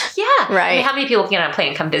farthest. Yeah. Right. I mean, how many people can get on a plane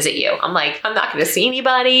and come visit you? I'm like, I'm not going to see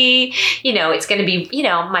anybody. It's going to be,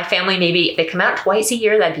 my family, maybe if they come out twice a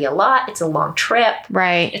year, that'd be a lot. It's a long trip.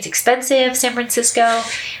 Right. It's expensive, San Francisco.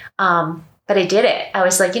 But I did it. I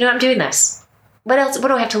was like, I'm doing this. What else? What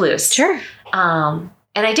do I have to lose? Sure.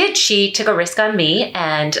 And I did. She took a risk on me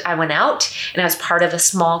and I went out and I was part of a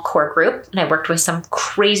small core group and I worked with some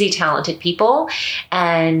crazy talented people.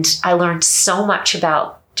 And I learned so much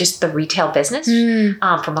about just the retail business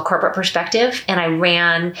from a corporate perspective. And I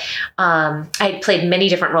ran, I played many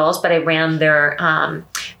different roles, but I ran their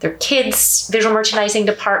kids visual merchandising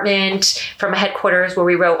department from a headquarters where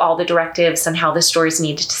we wrote all the directives on how the stores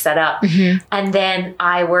needed to set up. And then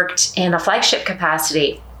I worked in a flagship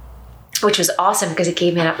capacity which was awesome because it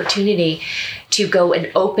gave me an opportunity to go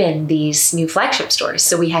and open these new flagship stores.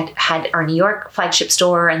 So we had our New York flagship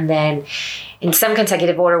store, and then in some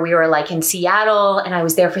consecutive order, we were like in Seattle, and I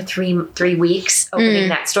was there for three weeks opening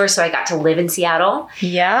that store. So I got to live in Seattle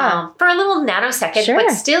for a little nanosecond, Sure.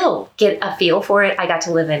 but still get a feel for it. I got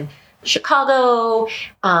to live in Chicago.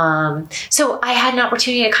 So I had an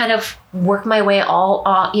opportunity to kind of work my way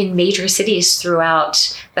all in major cities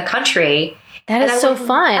throughout the country. That is so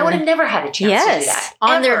fun. I would have never had a chance to do that.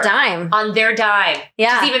 On their ever. dime. On their dime.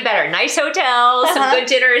 Yeah. Which is even better. Nice hotels, some good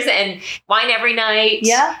dinners, and wine every night.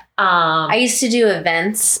 Yeah. I used to do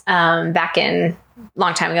events back in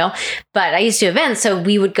long time ago, but I used to do events. So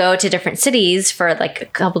we would go to different cities for like a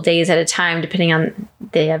couple days at a time, depending on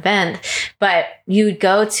the event. But you would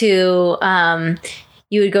go to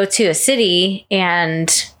a city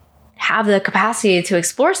and have the capacity to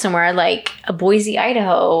explore somewhere like a Boise,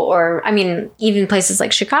 Idaho, or I mean, even places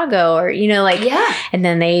like Chicago, or, and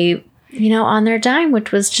then they, on their dime,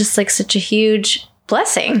 which was just like such a huge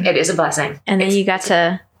blessing. It is a blessing. And then you got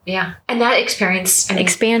to and that experience,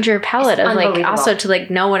 expand your palette of like also to like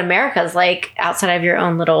know what America is like outside of your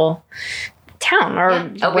own little town or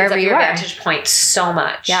wherever you your are. vantage point so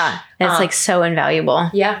much. Yeah. It's like so invaluable.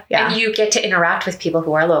 Yeah. And you get to interact with people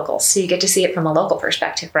who are locals. So you get to see it from a local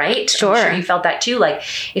perspective, right? Sure. I'm sure you felt that too. Like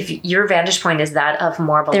if your vantage point is that of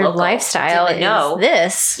more of a their local. lifestyle is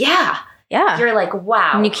this. Yeah. Yeah. You're like,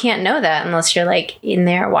 wow. And you can't know that unless you're like in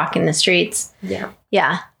there walking the streets. Yeah.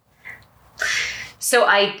 Yeah. So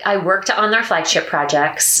I worked on their flagship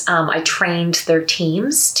projects. I trained their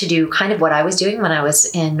teams to do kind of what I was doing when I was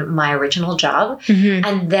in my original job. Mm-hmm.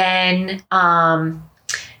 And then, and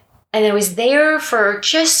I was there for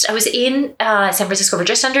I was in San Francisco for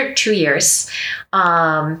just under 2 years,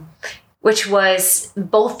 which was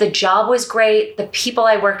both the job was great. The people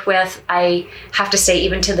I worked with, I have to say,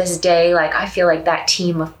 even to this day, like I feel like that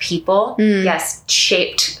team of people, yes,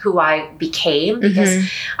 shaped who I became because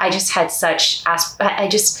I just had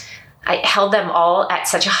I held them all at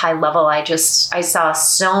such a high level. I saw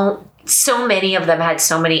so many of them had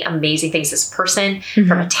so many amazing things as a person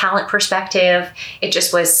from a talent perspective. It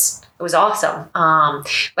was awesome.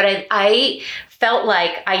 But I felt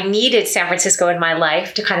like I needed San Francisco in my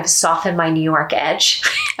life to kind of soften my New York edge.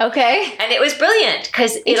 Okay. And it was brilliant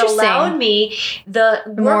because it allowed me the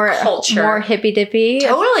work culture. More hippy dippy.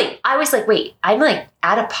 Totally. I was like, wait, I'm like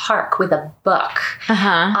at a park with a book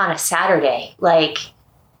on a Saturday. Like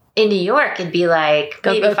in New York, it'd be like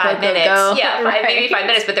maybe 5 minutes. Yeah, maybe 5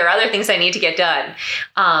 minutes, but there are other things I need to get done.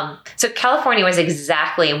 So California was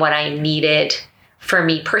exactly what I needed for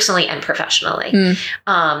me personally and professionally.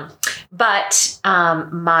 But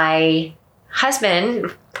my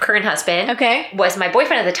current husband, was my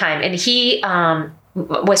boyfriend at the time, and he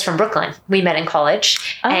was from Brooklyn. We met in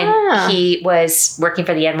college, and he was working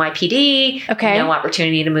for the NYPD. No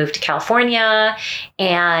opportunity to move to California,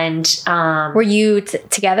 and were you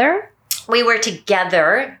together? We were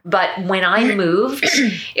together, but when I moved,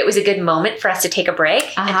 it was a good moment for us to take a break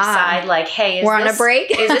and decide like, hey, we're on a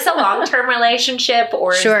break? Is this a long-term relationship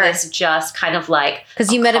or is this just kind of like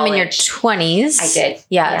because you met him in your 20s? I did.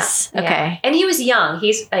 Yes. Yeah. Okay. Yeah. And he was young.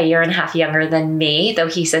 He's a year and a half younger than me, though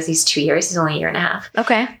he says he's 2 years. He's only a year and a half.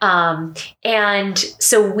 Okay. And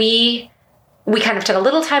so we kind of took a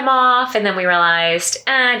little time off, and then we realized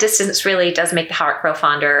distance really does make the heart grow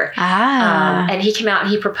fonder. And he came out and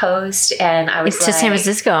he proposed, and I was to San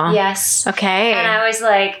Francisco. Yes. Okay. And I was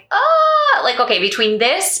like, okay, between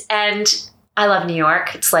this and I love New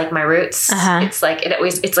York. It's like my roots. It's like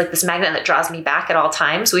it's like this magnet that draws me back at all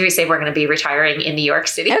times. We always say we're going to be retiring in New York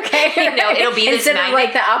City. Okay. It'll be this magnet.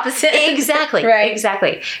 Like the opposite. Exactly. Right.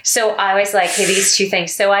 Exactly. So I was like, hey, these two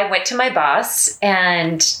things. So I went to my boss,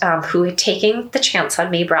 and who had taken the chance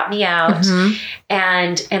on me, brought me out,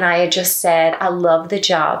 and I had just said, I love the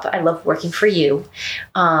job. I love working for you,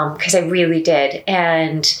 because I really did.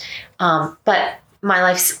 And but my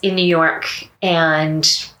life's in New York, and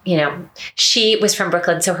she was from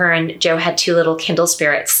Brooklyn, so her and Joe had two little Kindle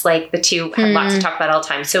spirits. Like the two had lots to talk about all the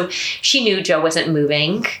time. So she knew Joe wasn't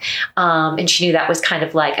moving, and she knew that was kind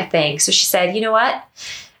of like a thing. So she said, you know what?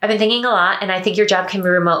 I've been thinking a lot, and I think your job can be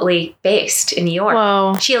remotely based in New York.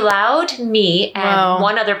 Whoa. She allowed me and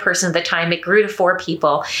one other person at the time, it grew to 4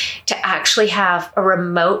 people, to actually have a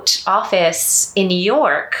remote office in New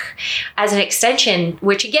York as an extension,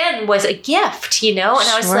 which again was a gift, And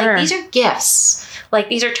I was like, these are gifts. Like,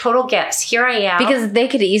 these are total gifts. Here I am. Because they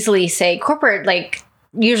could easily say corporate, like,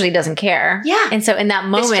 usually doesn't care. Yeah. And so in that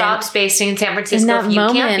moment, this job's based in San Francisco. If you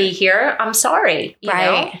can't be here, I'm sorry. You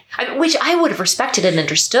know? Which I would have respected and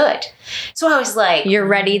understood. So I was like, you're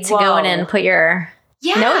ready to go in and put your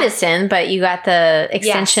noticing, but you got the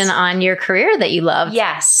extension on your career that you loved.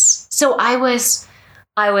 Yes. So I was,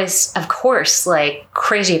 of course, like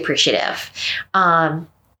crazy appreciative.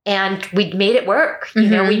 And we made it work. You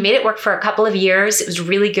know, we made it work for a couple of years. It was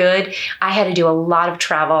really good. I had to do a lot of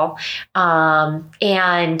travel.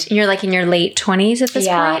 And you're like in your late 20s at this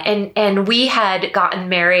point? And we had gotten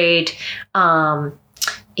married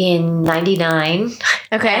in 99.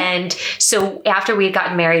 Okay. And so after we had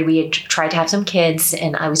gotten married, we had tried to have some kids,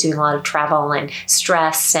 and I was doing a lot of travel and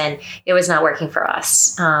stress, and it was not working for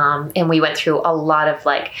us. And we went through a lot of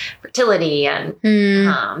like fertility and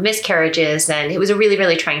miscarriages, and it was a really,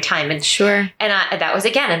 really trying time. And that was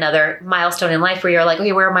again another milestone in life where you're like,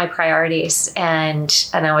 okay, where are my priorities? And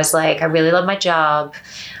I was like, I really love my job.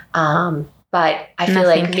 But I feel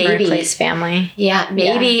like maybe replace family. Yeah,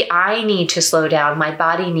 maybe I need to slow down. My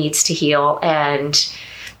body needs to heal, and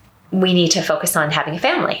we need to focus on having a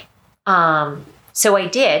family. So I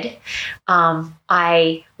did.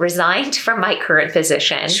 I resigned from my current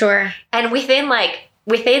position. Sure. And within I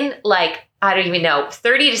don't even know,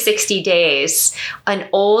 30 to 60 days, an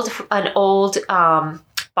old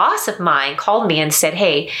boss of mine called me and said,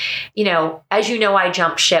 hey, you know, as you know, I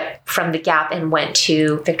jumped ship from the Gap and went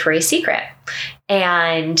to Victoria's Secret.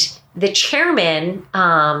 And the chairman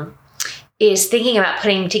is thinking about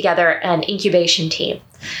putting together an incubation team,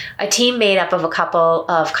 a team made up of a couple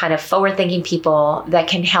of kind of forward-thinking people that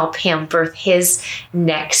can help him birth his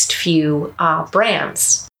next few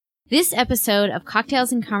brands. This episode of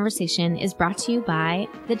Cocktails and Conversation is brought to you by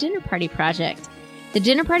the Dinner Party Project. The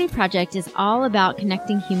Dinner Party Project is all about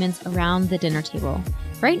connecting humans around the dinner table.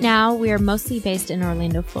 Right now, we are mostly based in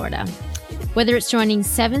Orlando, Florida. Whether it's joining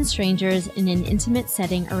 7 strangers in an intimate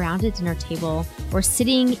setting around a dinner table or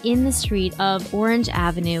sitting in the street of Orange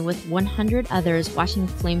Avenue with 100 others watching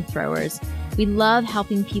flamethrowers, we love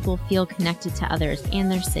helping people feel connected to others and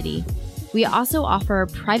their city. We also offer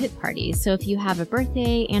private parties, so if you have a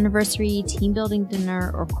birthday, anniversary, team building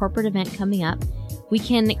dinner, or corporate event coming up, we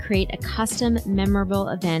can create a custom, memorable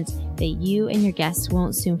event that you and your guests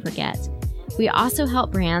won't soon forget. We also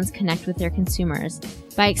help brands connect with their consumers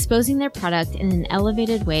by exposing their product in an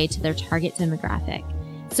elevated way to their target demographic.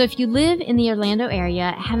 So if you live in the Orlando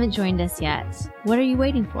area and haven't joined us yet, what are you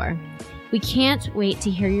waiting for? We can't wait to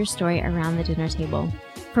hear your story around the dinner table.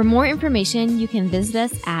 For more information, you can visit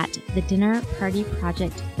us at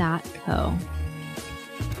thedinnerpartyproject.co.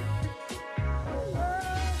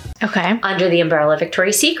 Okay. Under the umbrella of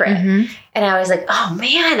Victoria's Secret. And I was like, oh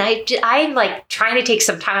man, I'm like trying to take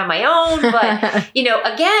some time on my own. But, you know,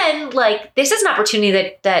 again, like this is an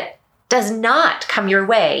opportunity that does not come your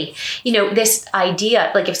way. You know, this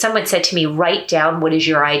idea, like if someone said to me, write down what is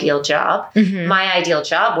your ideal job, my ideal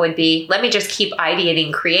job would be, let me just keep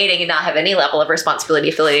ideating, creating, and not have any level of responsibility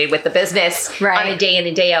affiliated with the business on a day in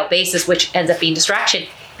and day out basis, which ends up being distraction.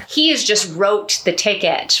 He has just wrote the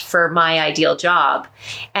ticket for my ideal job,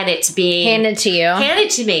 and it's being handed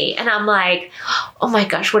to me. And I'm like, oh my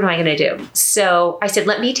gosh, what am I going to do? So I said,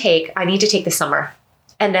 I need to take the summer,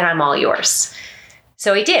 and then I'm all yours.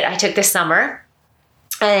 So I did. I took the summer,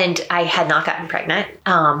 and I had not gotten pregnant,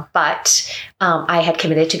 but I had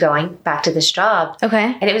committed to going back to this job.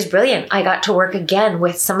 Okay. And it was brilliant. I got to work again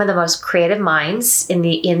with some of the most creative minds in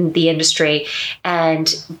the industry,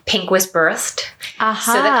 and Pink was birthed.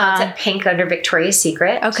 So the concept Pink under Victoria's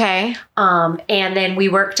Secret. Okay. And then we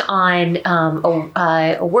worked on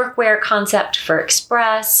a workwear concept for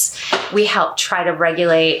Express. We helped try to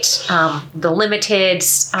regulate the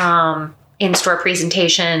Limited's in-store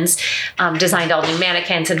presentations, designed all new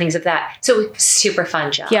mannequins and things like that. So super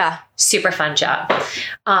fun job. Yeah. Super fun job.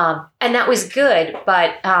 And that was good.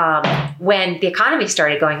 But when the economy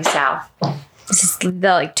started going south. This is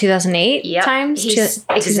the 2008 times?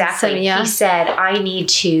 Exactly. Yeah. He said, I need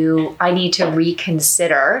to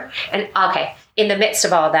reconsider. And okay. In the midst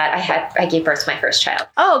of all of that, I gave birth to my first child.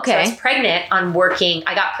 Oh, okay. So I was pregnant I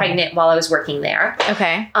got pregnant while I was working there.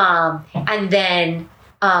 Okay. And then,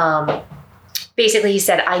 basically he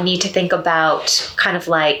said, I need to think about kind of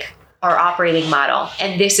like our operating model.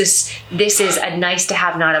 And this is a nice to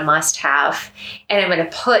have, not a must have. And I'm going to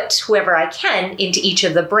put whoever I can into each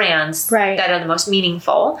of the brands that are the most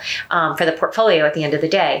meaningful for the portfolio at the end of the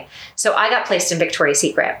day. So I got placed in Victoria's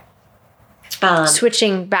Secret.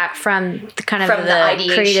 Switching back from the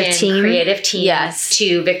ideation, creative team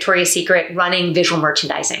to Victoria's Secret running visual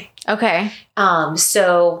merchandising. Okay.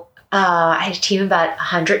 So I had a team of about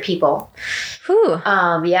 100 people. Whew.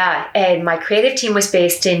 And my creative team was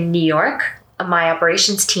based in New York. My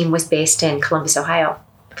operations team was based in Columbus, Ohio.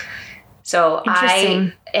 So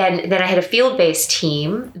and then I had a field-based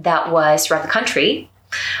team that was throughout the country.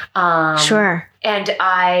 Sure. And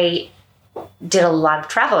I did a lot of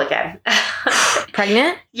travel again.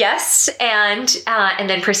 Pregnant? Yes. And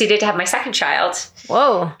then proceeded to have my second child.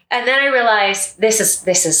 Whoa. And then I realized this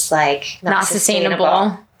is like not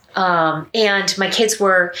sustainable. And my kids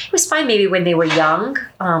it was fine maybe when they were young.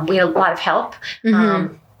 We had a lot of help.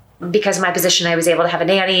 Because of my position, I was able to have a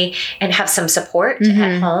nanny and have some support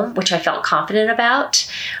at home, which I felt confident about.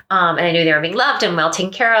 And I knew they were being loved and well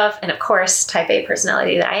taken care of. And of course, type A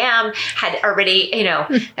personality that I am had already,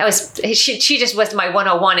 that was, she just was my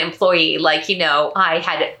 101 employee. Like, I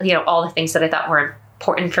had, all the things that I thought were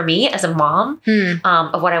important for me as a mom,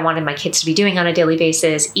 of what I wanted my kids to be doing on a daily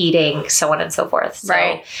basis, eating, so on and so forth. So,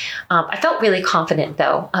 right. I felt really confident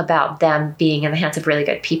though about them being in the hands of really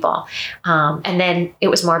good people. And then it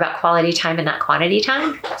was more about quality time and not quantity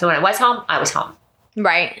time. So when I was home, I was home.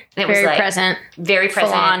 Right. And it very was like present. Very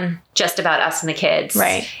present. Full on. Just about us and the kids.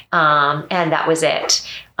 Right. And that was it.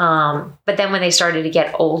 But then when they started to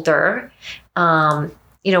get older,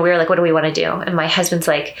 we were like, what do we want to do? And my husband's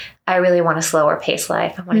like, I really want a slower pace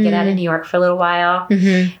life. I want to get out of New York for a little while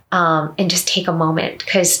and just take a moment.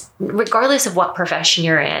 Because regardless of what profession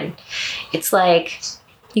you're in, it's like...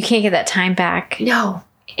 You can't get that time back. No.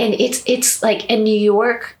 And it's like in New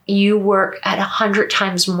York, you work at 100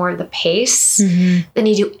 times more the pace than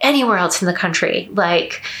you do anywhere else in the country.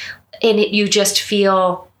 Like, you just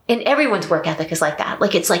feel... And everyone's work ethic is like that.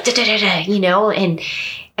 Like, it's like,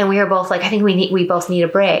 and we were both like, I think we both need a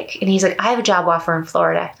break. And he's like, I have a job offer in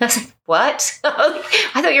Florida. I was like, what?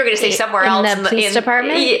 I thought you were going to say somewhere else. In the police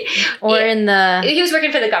department? In the... He was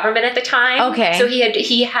working for the government at the time. Okay. So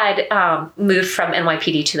he had moved from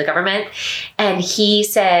NYPD to the government. And he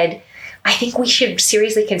said, I think we should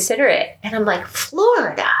seriously consider it. And I'm like,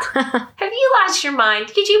 Florida? Have you lost your mind?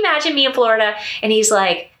 Could you imagine me in Florida? And he's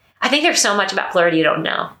like, I think there's so much about Florida you don't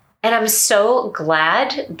know. And I'm so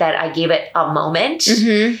glad that I gave it a moment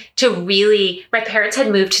to really... My parents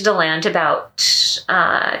had moved to DeLand about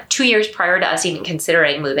 2 years prior to us even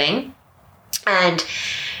considering moving. And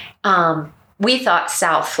we thought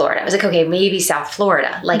South Florida. I was like, okay, maybe South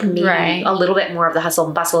Florida. Like maybe a little bit more of the hustle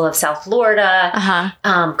and bustle of South Florida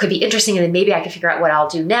could be interesting. And then maybe I could figure out what I'll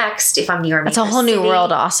do next if I'm near. That's a whole new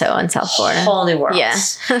world also in South Florida. Whole new world. Yeah.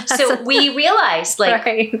 So we realized like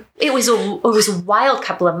it was a wild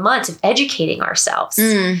couple of months of educating ourselves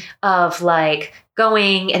of like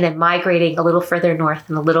going and then migrating a little further north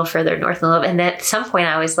and a little further north. And then at some point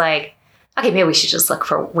I was like, okay, maybe we should just look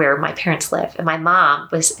for where my parents live. And my mom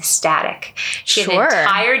was ecstatic. She had an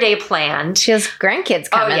entire day planned. She has grandkids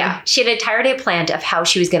coming. Oh, yeah. She had an entire day planned of how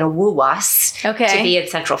she was going to woo us to be in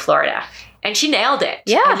Central Florida. And she nailed it.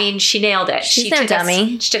 Yeah. I mean, she nailed it. She's no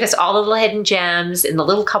dummy. She took us all the little hidden gems in the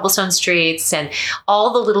little cobblestone streets and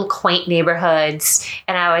all the little quaint neighborhoods.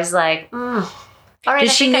 And I was like, all right,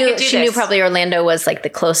 she knew probably Orlando was like the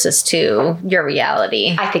closest to your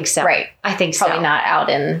reality. I think so. Right. I think so. Probably not out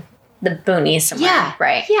in the boonies somewhere. Yeah.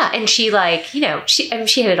 Right. Yeah. And she like, she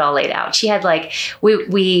had it all laid out. She had like,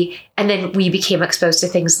 and then we became exposed to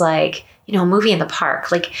things like, a movie in the park.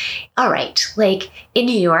 Like, all right, like in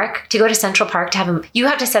New York, to go to Central Park, you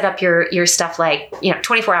have to set up your stuff like,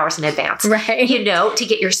 24 hours in advance. Right. To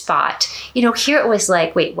get your spot. Here it was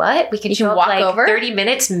like, wait, what? We can show up like over 30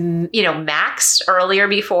 minutes, max earlier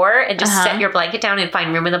before and just set your blanket down and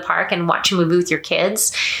find room in the park and watch a movie with your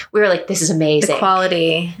kids. We were like, this is amazing. The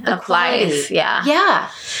quality of life. Yeah. Yeah.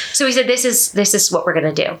 So we said, this is what we're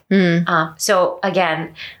going to do. So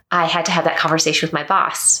again, I had to have that conversation with my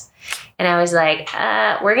boss. And I was like,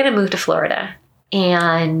 we're going to move to Florida.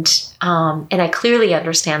 And I clearly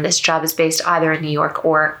understand this job is based either in New York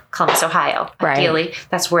or Columbus, Ohio. Right. Ideally,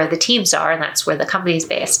 that's where the teams are and that's where the company is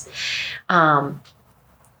based. And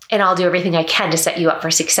I'll do everything I can to set you up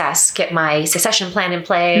for success, get my succession plan in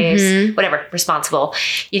place, whatever, responsible.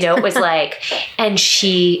 It was like, and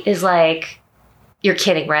she is like, you're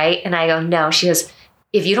kidding, right? And I go, no. She goes,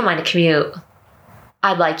 if you don't mind a commute,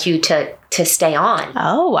 I'd like you to stay on.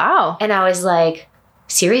 Oh, wow. And I was like,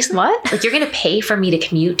 seriously? What? Like, you're going to pay for me to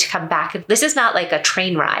commute to come back? This is not like a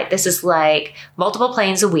train ride. This is like multiple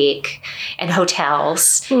planes a week and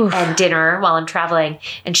hotels and dinner while I'm traveling.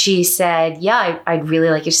 And she said, yeah, I'd really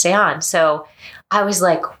like you to stay on. So I was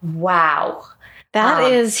like, wow.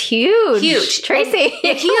 That is huge. Huge. Tracy.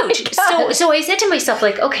 Huge. So I said to myself,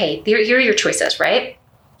 like, okay, here are your choices, right?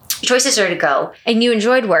 Choices are to go. And you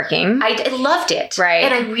enjoyed working. I loved it. Right.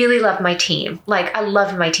 And I really loved my team. Like, I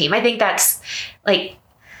loved my team. I think that's like...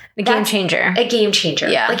 A game changer. A game changer.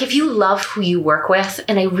 Yeah. Like, if you loved who you work with,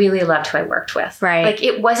 and I really loved who I worked with. Right. Like,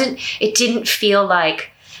 it didn't feel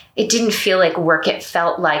like it didn't feel like work. It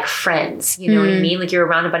felt like friends. You know what I mean? Like you're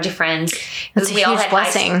around a bunch of friends. That's a huge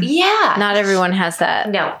blessing. Yeah. Not everyone has that.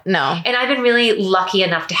 No. And I've been really lucky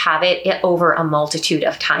enough to have it over a multitude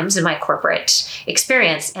of times in my corporate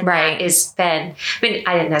experience. And that has been, I mean,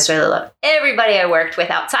 I didn't necessarily love everybody I worked with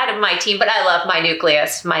outside of my team, but I love my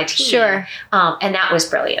nucleus, my team. Sure. And that was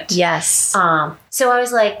brilliant. Yes. So I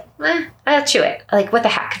was like, I'll chew it. Like, what the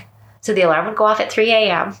heck? So the alarm would go off at 3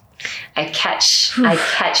 a.m. I'd catch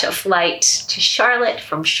a flight to Charlotte,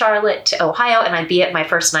 from Charlotte to Ohio, and I'd be at my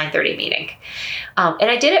first 9:30 meeting.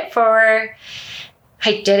 And I did it for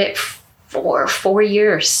 4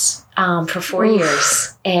 years. For 4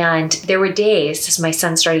 years. And there were days as my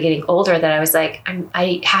son started getting older that I was like,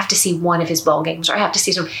 I have to see one of his ball games, or I have to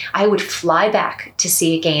see some. I would fly back to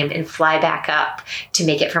see a game and fly back up to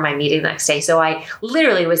make it for my meeting the next day. So I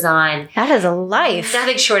literally was on. That is a life.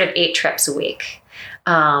 Nothing short of 8 trips a week.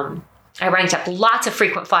 I ranked up lots of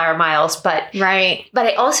frequent flyer miles, but I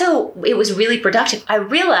also, it was really productive. I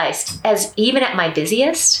realized as even at my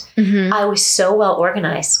busiest, I was so well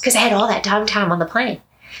organized because I had all that downtime on the plane.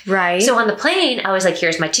 Right. So on the plane, I was like,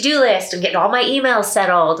 here's my to-do list and getting all my emails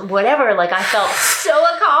settled, whatever. Like I felt so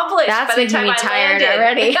accomplished. That's by the time making me tired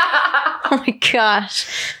already. Oh my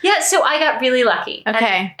gosh. Yeah. So I got really lucky.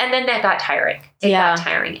 Okay. And then that got tiring. It got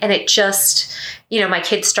tiring. And it just, my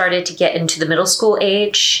kids started to get into the middle school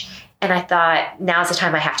age. And I thought, now's the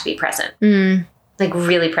time I have to be present. Like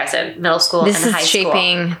really present, middle school and high school. This is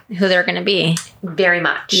shaping who they're going to be. Very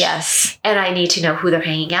much. Yes. And I need to know who they're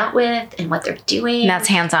hanging out with and what they're doing. And that's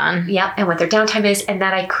hands-on. Yeah. And what their downtime is. And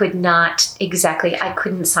that I couldn't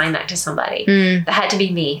sign that to somebody. That had to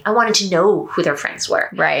be me. I wanted to know who their friends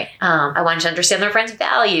were. Right. I wanted to understand their friends'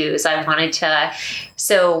 values. I wanted to.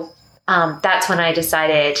 So that's when I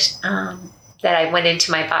decided that I went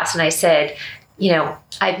into my boss and I said,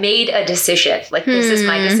 I've made a decision. Like, this is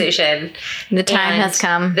my decision. The time has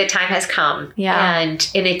come. The time has come. Yeah. And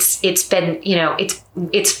it's been,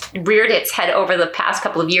 it's reared its head over the past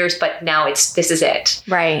couple of years, but now this is it.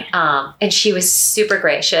 Right. And she was super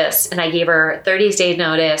gracious, and I gave her 30 days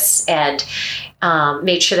notice and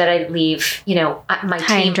made sure that I leave, my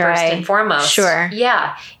team first and foremost. Sure.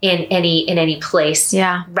 Yeah. In any place.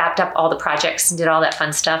 Yeah. Wrapped up all the projects and did all that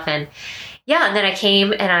fun stuff. And and then I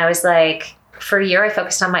came and I was like, for a year, I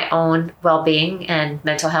focused on my own well-being and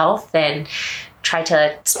mental health and tried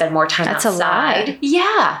to spend more time outside. That's a lot.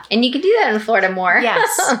 Yeah. And you can do that in Florida more.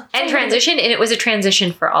 Yes. And transition. And it was a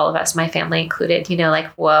transition for all of us, my family included. Like,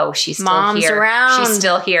 whoa, she's still Mom's here. Around. She's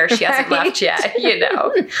still here. She hasn't left yet.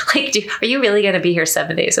 Like, are you really going to be here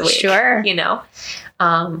 7 days a week? Sure.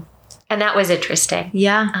 And that was interesting.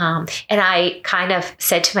 Yeah. And I kind of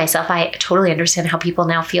said to myself, I totally understand how people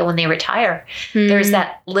now feel when they retire. There's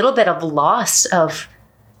that little bit of loss of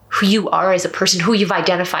who you are as a person, who you've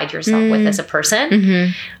identified yourself with as a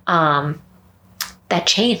person. That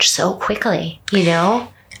changed so quickly,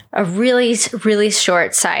 A really, really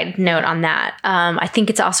short side note on that. I think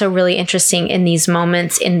it's also really interesting in this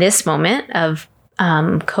moment of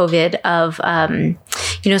COVID of,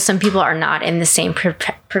 some people are not in the same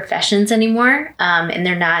professions anymore, and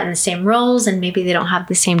they're not in the same roles, and maybe they don't have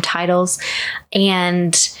the same titles.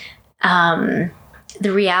 And the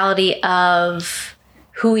reality of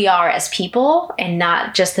who we are as people and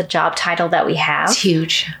not just the job title that we have. It's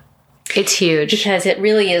huge. It's huge. Because it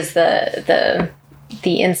really is the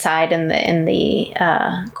inside and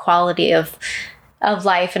the quality of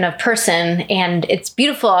life and of person. And it's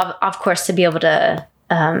beautiful, of course, to be able to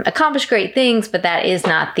accomplish great things, but that is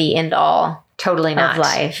not the end all. Totally not. Of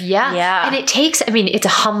life. Yeah. Yeah. And it's a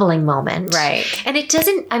humbling moment. Right. And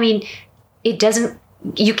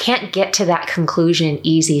you can't get to that conclusion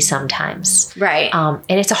easy sometimes. Right. And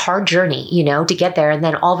it's a hard journey, to get there. And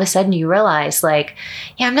then all of a sudden you realize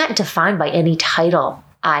I'm not defined by any title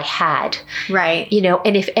I had. Right.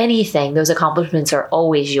 And if anything, those accomplishments are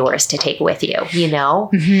always yours to take with you,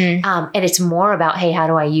 Mm-hmm. And it's more about, hey, how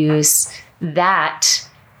do I use that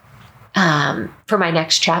for my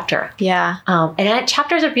next chapter? Yeah. And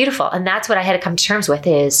chapters are beautiful. And that's what I had to come to terms with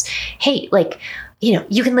is, hey,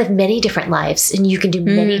 you can live many different lives and you can do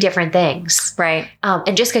many different things. Right.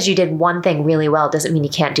 And just because you did one thing really well doesn't mean you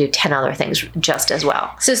can't do 10 other things just as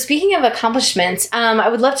well. So speaking of accomplishments, I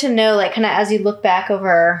would love to know, kind of as you look back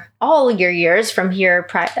over all your years from here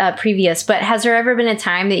previous, but has there ever been a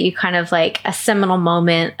time that you kind of a seminal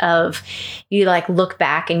moment of you look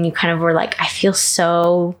back and you kind of were I feel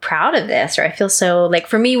so proud of this, or I feel so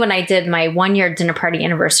for me, when I did my 1-year dinner party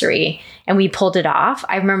anniversary and we pulled it off,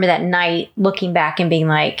 I remember that night looking back and being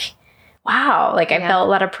wow, like I felt a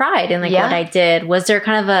lot of pride in like what I did. Was there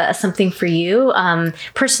kind of something for you,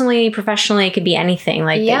 personally, professionally? It could be anything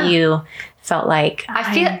like that you felt like. I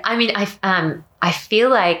feel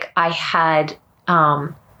like I had,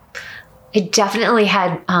 I definitely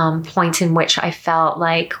had points in which I felt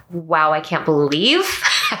like, wow, I can't believe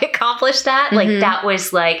I accomplished that. Mm-hmm. Like that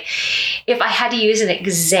was like, if I had to use an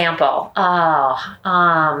example,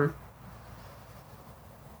 I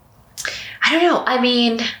don't know. I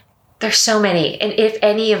mean, there's so many. And if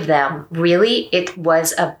any of them really, it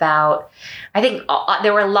was about, I think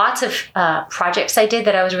there were lots of projects I did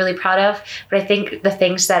that I was really proud of. But I think the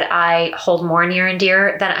things that I hold more near and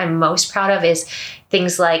dear that I'm most proud of is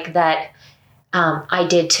things like that I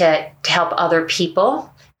did to help other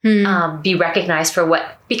people be recognized for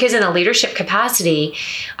what, because in a leadership capacity,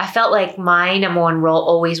 I felt like my number one role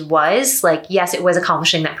always was like, yes, it was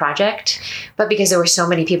accomplishing that project, but because there were so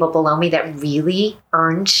many people below me that really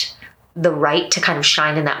earned the right to kind of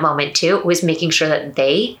shine in that moment too, it was making sure that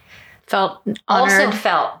they felt honored. Also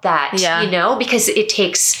felt that, because it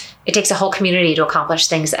takes a whole community to accomplish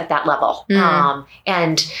things at that level.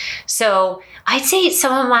 And so I'd say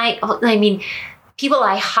some of people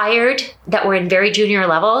I hired that were in very junior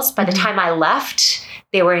levels, by the time I left,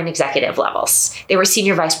 they were in executive levels. They were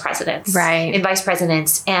senior vice presidents and vice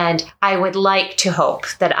presidents. And I would like to hope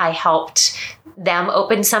that I helped them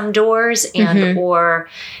open some doors and or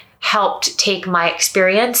helped take my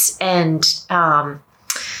experience and,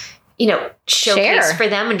 showcase for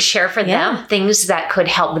them and share for them things that could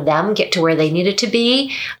help them get to where they needed to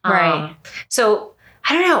be. So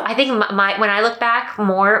I don't know. I think when I look back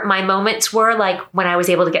more, my moments were like when I was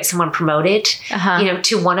able to get someone promoted,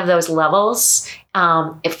 to one of those levels,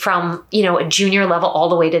 from, a junior level all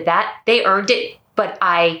the way to that. They earned it, but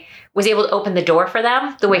I was able to open the door for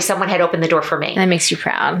them the way someone had opened the door for me. That makes you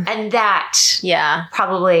proud. And that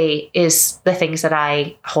probably is the things that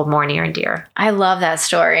I hold more near and dear. I love that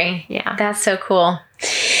story. Yeah. That's so cool.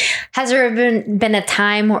 Has there been a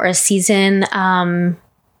time or a season,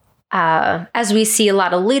 as we see a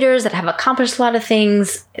lot of leaders that have accomplished a lot of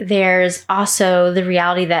things, there's also the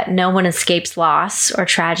reality that no one escapes loss or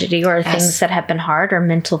tragedy or things that have been hard or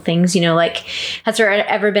mental things, like, has there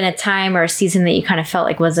ever been a time or a season that you kind of felt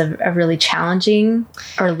like was a really challenging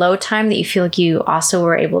or low time that you feel like you also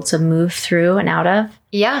were able to move through and out of?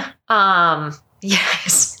 Yeah.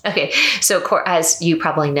 Yes. Okay. So as you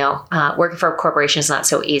probably know, working for a corporation is not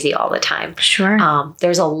so easy all the time. Sure.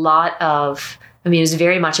 There's a lot of, it was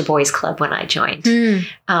very much a boys' club when I joined.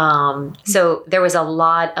 So there was a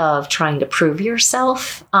lot of trying to prove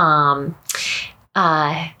yourself. I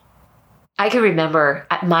can remember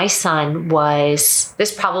my son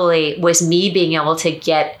this probably was me being able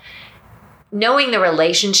to knowing the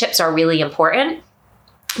relationships are really important.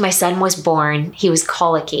 My son was born. He was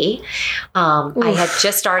colicky. I had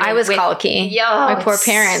just started. I was colicky. Yeah, my poor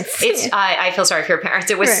parents. I feel sorry for your parents.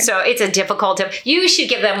 It was it's a difficult. You should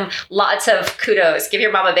give them lots of kudos. Give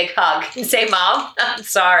your mom a big hug and say, "Mom, I'm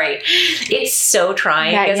sorry." It's so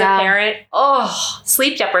trying as a parent. Oh,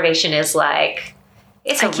 sleep deprivation is like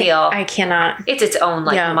I cannot. It's its own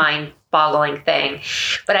mind-boggling thing.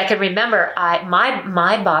 But I can remember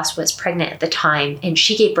my boss was pregnant at the time, and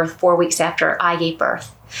she gave birth 4 weeks after I gave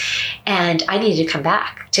birth. And I needed to come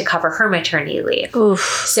back to cover her maternity leave. Oof.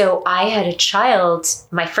 So I had a child,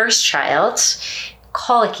 my first child,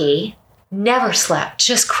 colicky, never slept,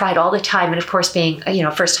 just cried all the time. And of course, being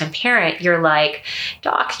a first-time parent, you're like,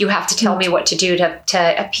 Doc, you have to tell me what to do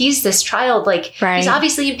to appease this child. Like, he's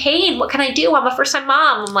obviously in pain. What can I do? I'm a first-time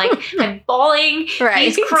mom. I'm like, I'm bawling.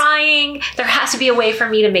 He's crying. There has to be a way for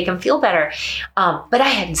me to make him feel better. But I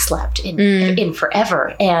hadn't slept in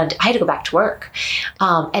forever, and I had to go back to work.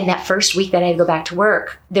 And that first week that I had to go back to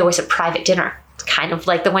work, there was a private dinner, kind of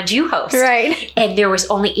like the ones you host. Right. And there was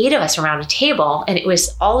only 8 of us around a table, and it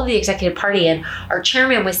was all of the executive party, and our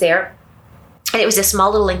chairman was there, and it was a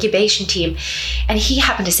small little incubation team, and he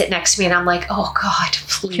happened to sit next to me, and I'm like, oh God,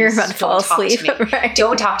 please. You're about to fall asleep. Right.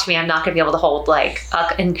 Don't talk to me. I'm not going to be able to hold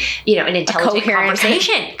an intelligent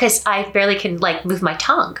conversation because I barely can move my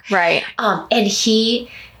tongue. Right. And he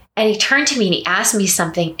turned to me and he asked me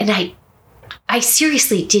something, and I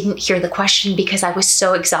seriously didn't hear the question because I was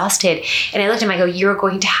so exhausted. And I looked at him, I go, you're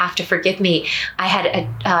going to have to forgive me. I have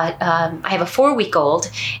a 4-week-old,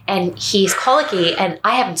 and he's colicky, and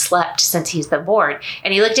I haven't slept since he's been born.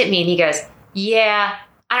 And he looked at me and he goes, yeah,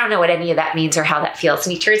 I don't know what any of that means or how that feels.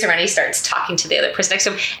 And he turns around and he starts talking to the other person next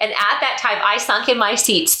to him. And at that time, I sunk in my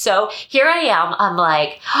seat. So here I am. I'm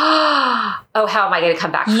like, oh, how am I going to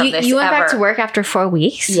come back from this? You went back to work after 4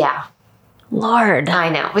 weeks? Yeah. Lord. I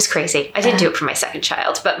know. It was crazy. I didn't do it for my second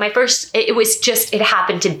child, but my first, it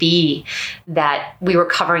happened to be that we were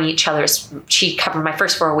covering each other's, she covered my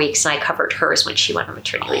first 4 weeks and I covered hers when she went on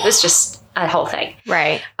maternity leave. It was just a whole thing.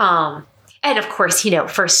 Right. And of course,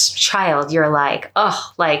 first child, you're like,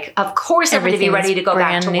 oh, like, of course I'm going to be ready to go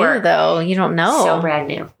back to work. Though. You don't know. So brand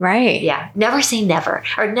new. Right. Yeah. Never say never,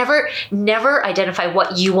 or never identify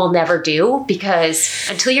what you will never do, because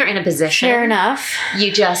until you're in a position. Fair enough.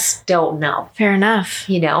 You just don't know. Fair enough.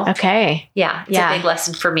 Okay. Yeah. It's a big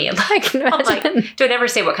lesson for me. Like, I'm like, don't ever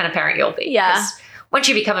say what kind of parent you'll be. Yeah. Once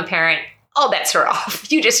you become a parent, all bets are off.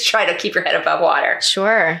 You just try to keep your head above water.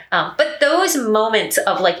 Sure. But those moments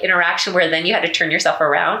of like interaction where then you had to turn yourself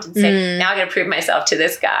around and say, now I got to prove myself to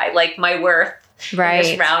this guy, like my worth. Right.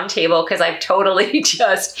 In this round table, because I've totally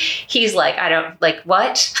he's like, I don't, like,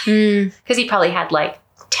 what? Because he probably had like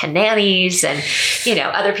 10 nannies and,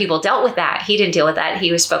 other people dealt with that. He didn't deal with that.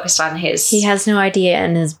 He was focused on his. He has no idea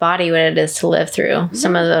in his body what it is to live through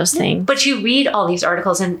some of those things. But you read all these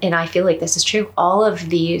articles, and I feel like this is true. All of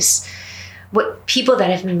these, what people that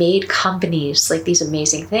have made companies like these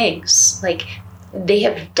amazing things, like they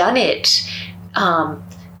have done it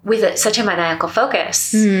with such a maniacal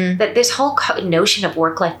focus that this whole notion of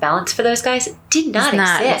work-life balance for those guys did not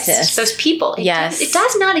exist. Those people. It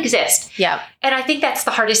does not exist. Yeah. And I think that's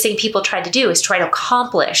the hardest thing people try to do, is try to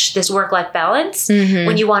accomplish this work-life balance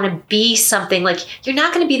when you want to be something. Like, you're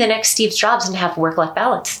not going to be the next Steve Jobs and have work-life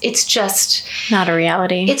balance. It's just not a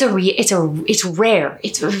reality. It's rare.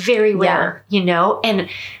 It's very rare, And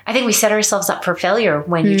I think we set ourselves up for failure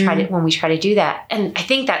when we try to do that. And I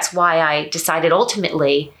think that's why I decided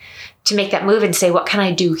ultimately to make that move and say, what can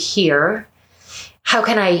I do here? How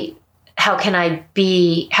can I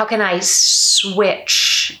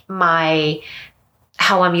switch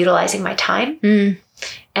how I'm utilizing my time?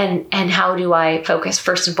 And how do I focus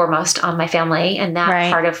first and foremost on my family and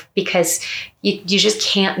that part of, because you just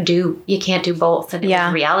can't do both. And it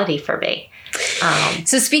was reality for me.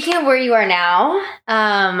 So speaking of where you are now,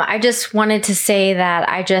 I just wanted to say that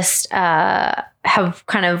I just have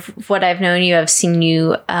kind of what I've known you, I've seen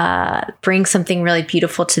you bring something really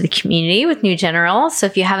beautiful to the community with New General. So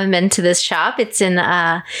if you haven't been to this shop, it's in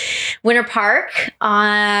Winter Park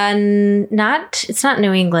it's not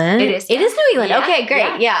New England. It is New England. Yeah. Okay,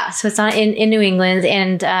 great. Yeah. So it's not in New England.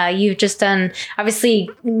 And you've just done, obviously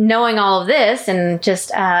knowing all of this and just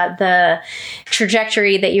the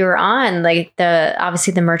trajectory that you were on, like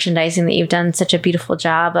obviously the merchandising that you've done such a beautiful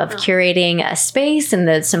job of curating a space and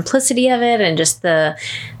the simplicity of it, and just the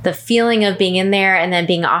feeling of being in there and then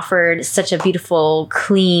being offered such a beautiful,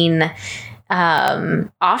 clean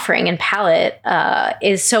offering and palette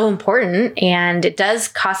is so important. And it does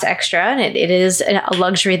cost extra, and it is a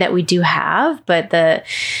luxury that we do have, but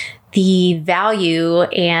the value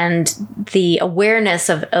and the awareness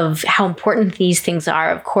of how important these things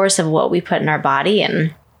are, of course, of what we put in our body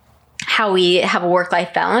and how we have a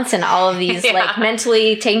work-life balance and all of these, like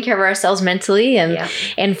mentally taking care of ourselves mentally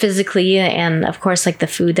and physically. And of course, like the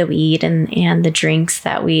food that we eat and the drinks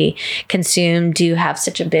that we consume do have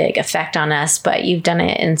such a big effect on us, but you've done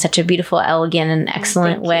it in such a beautiful, elegant, and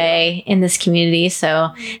excellent way in this community. So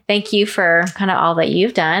thank you for kind of all that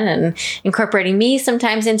you've done and incorporating me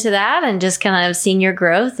sometimes into that, and just kind of seeing your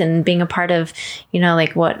growth and being a part of,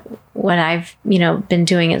 like what I've, been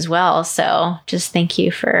doing as well. So just thank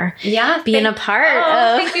you for being a part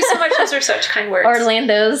of. Thank you so much. Those are such kind words.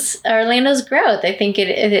 Orlando's growth. I think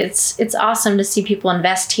it's awesome to see people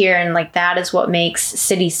invest here, and like that is what makes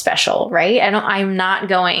cities special, right? I'm not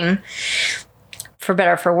going, for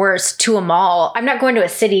better or for worse, to a mall. I'm not going to a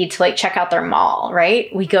city to like check out their mall, right?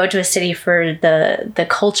 We go to a city for the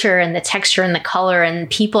culture and the texture and the color, and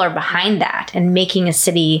people are behind that and making a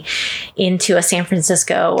city into a San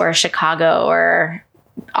Francisco or a Chicago or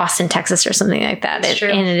Austin, Texas, or something like that.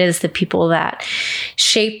 And it is the people that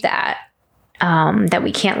shape that that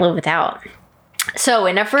we can't live without. So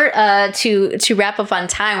in effort to wrap up on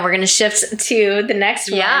time, we're going to shift to the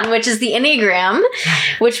next one, which is the Enneagram,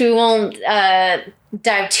 which we won't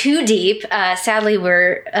dive too deep. Sadly,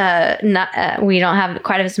 we're we don't have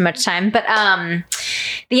quite as much time. But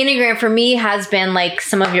the Enneagram for me has been, like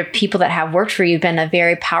some of your people that have worked for you, been a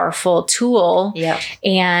very powerful tool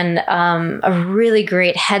and a really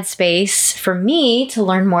great headspace for me to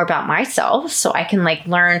learn more about myself, so I can like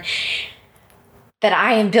learn that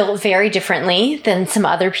I am built very differently than some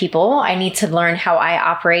other people. I need to learn how I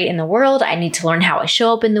operate in the world. I need to learn how I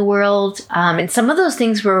show up in the world. And some of those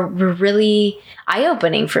things were really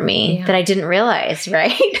eye-opening for me that I didn't realize,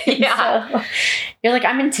 right? Yeah. So you're like,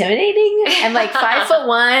 I'm intimidating. I'm like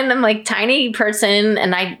 5'1". I'm like tiny person.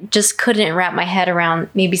 And I just couldn't wrap my head around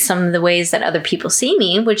maybe some of the ways that other people see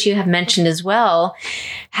me, which you have mentioned as well,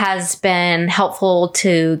 has been helpful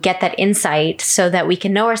to get that insight so that we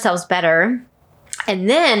can know ourselves better. And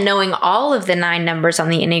then knowing all of the 9 numbers on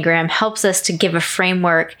the Enneagram helps us to give a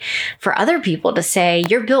framework for other people to say,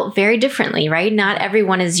 you're built very differently, right? Not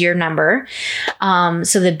everyone is your number.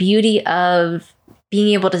 So the beauty of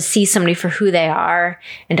being able to see somebody for who they are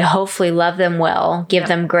and to hopefully love them well, give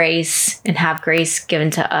them grace and have grace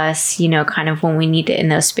given to us, kind of when we need it in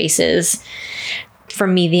those spaces. For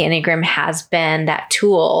me, the Enneagram has been that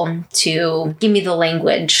tool to give me the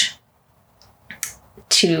language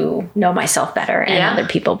to know myself better and other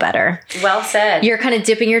people better. Well said. You're kind of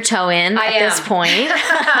dipping your toe in at this point.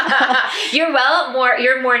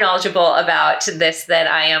 You're more knowledgeable about this than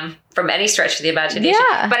I am from any stretch of the imagination.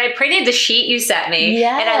 Yeah. But I printed the sheet you sent me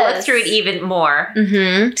and I looked through it even more.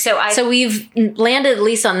 Mm-hmm. So we've landed at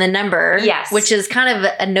least on the number, which is kind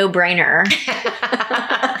of a no-brainer,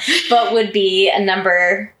 but would be a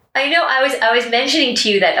number. I know. I was mentioning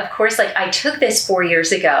to you that, of course, like I took this 4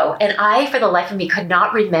 years ago, and I, for the life of me, could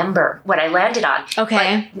not remember what I landed on.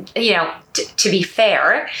 Okay. But, to be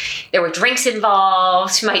fair, there were drinks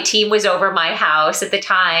involved. My team was over my house at the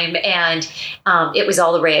time, and it was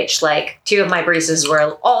all the rage. Like 2 of my baristas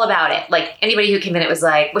were all about it. Like anybody who came in, it was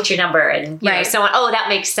like, "What's your number?" And you know, someone, "Oh, that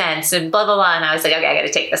makes sense," and blah blah blah. And I was like, "Okay, I got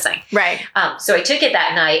to take this thing." Right. So I took it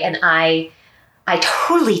that night, and I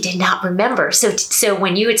totally did not remember. So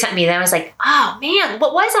when you had sent me that, I was like, oh man,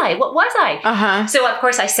 what was I? Uh-huh. So of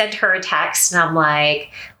course I sent her a text and I'm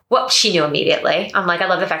like, well, she knew immediately. I'm like, I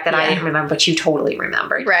love the fact that I didn't remember, but you totally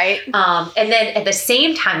remembered. Right. And then at the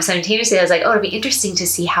same time, simultaneously, I was like, oh, it'd be interesting to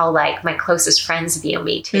see how like my closest friends view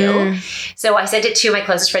me too. So I sent it to my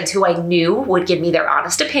closest friends who I knew would give me their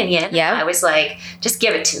honest opinion. Yeah. I was like, just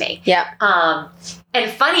give it to me. Yeah. And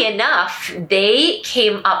funny enough, they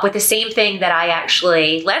came up with the same thing that I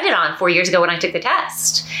actually landed on 4 years ago when I took the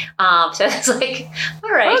test. So it's like, all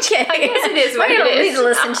right, okay. I guess it is what it is. I need to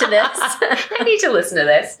listen to this. I need to listen to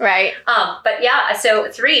this. Right. But yeah, so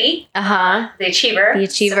 3, the achiever. The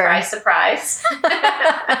achiever. Surprise, surprise.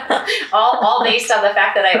 all based on the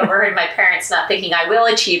fact that I overheard my parents not thinking I will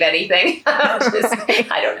achieve anything.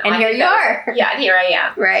 I don't know. And here you are. And here I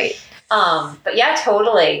am. Right. But yeah,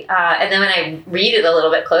 totally. And then when I read it a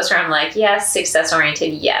little bit closer, I'm like, yes, success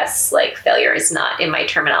oriented. Yes. Like failure is not in my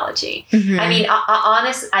terminology. Mm-hmm. I mean,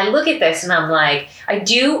 I look at this and I'm like,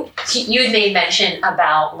 you had made mention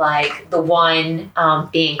about like the one,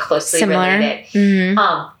 being closely similar. Related. Mm-hmm.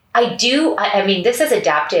 I mean, this is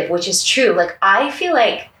adaptive, which is true. Like, I feel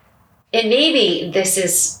like, and maybe this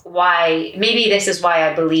is why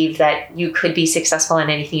I believe that you could be successful in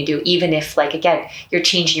anything you do, even if, like, again, you're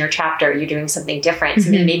changing your chapter, you're doing something different. Mm-hmm.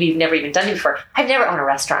 Something maybe you've never even done before. I've never owned a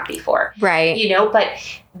restaurant before. Right. But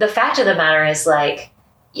the fact of the matter is, like,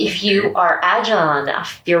 if you are agile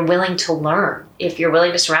enough, if you're willing to learn, if you're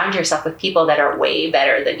willing to surround yourself with people that are way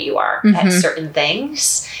better than you are at certain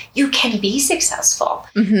things, you can be successful.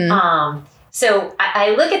 Mm-hmm. So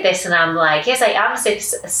I look at this and I'm like, yes, I am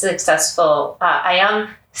successful. I am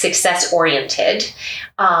success oriented.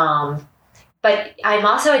 But I'm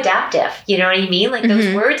also adaptive. You know what I mean? Like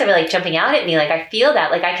those words are like jumping out at me. Like I feel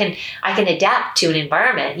that like I can adapt to an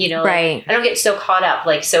environment, right. Like, I don't get so caught up.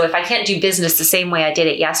 Like, so if I can't do business the same way I did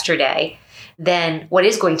it yesterday, then what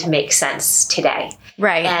is going to make sense today?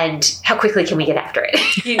 Right. And how quickly can we get after it?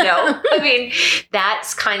 I mean,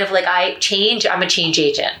 that's kind of like I'm a change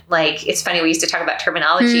agent. Like, it's funny. We used to talk about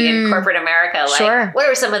terminology in corporate America. Like, what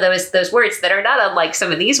are some of those words that are not unlike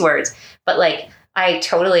some of these words? But like, I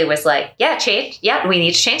totally was like, yeah, change. Yeah, we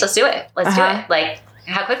need to change. Let's do it. Let's do it. Like,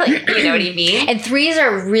 how quickly? You know what I mean? And 3s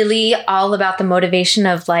are really all about the motivation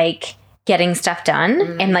of like getting stuff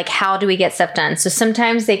done and like, how do we get stuff done? So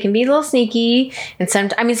sometimes they can be a little sneaky, and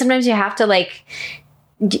sometimes you have to like,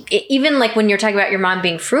 even like when you're talking about your mom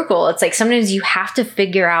being frugal, it's like sometimes you have to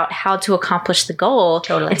figure out how to accomplish the goal.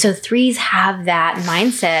 Totally. And so 3s have that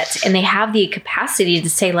mindset, and they have the capacity to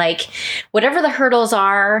say like, whatever the hurdles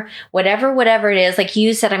are, whatever it is, like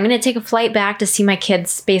you said, I'm going to take a flight back to see my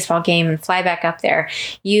kids' baseball game and fly back up there.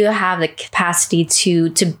 You have the capacity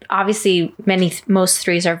to obviously most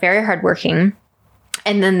 3s are very hardworking.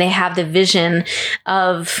 And then they have the vision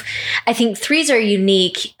of, I think 3s are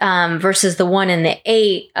unique versus the 1 and the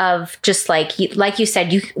 8 of just like you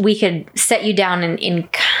said, we could set you down in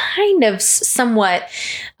kind of somewhat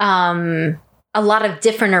a lot of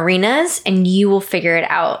different arenas, and you will figure it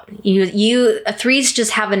out. Threes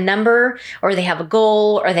just have a number, or they have a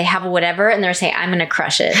goal, or they have a whatever, and they're saying, I'm going to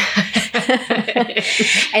crush it.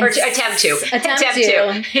 Or attempt to.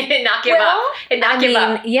 And not give up. And not give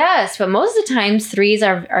up. Yes, but most of the times threes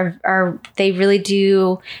are they really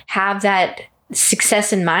do have that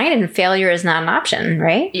success in mind, and failure is not an option,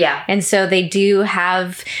 right? Yeah. And so they do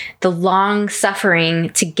have the long suffering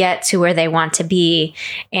to get to where they want to be.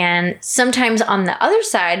 And sometimes on the other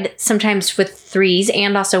side, sometimes with threes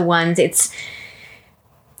and also ones,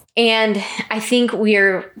 and I think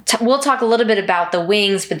we'll talk a little bit about the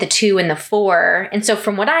wings, but the 2 and the 4. And so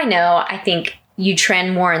from what I know, I think you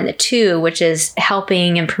trend more in the 2, which is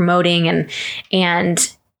helping and promoting and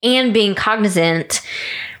being cognizant,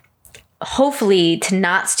 hopefully to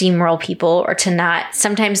not steamroll people, or to not,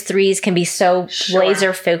 sometimes threes can be so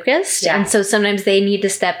laser focused. Yeah. And so sometimes they need to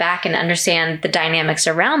step back and understand the dynamics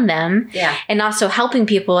around them. Yeah. And also helping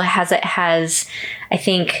people has, I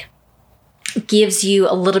think, gives you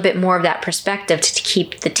a little bit more of that perspective to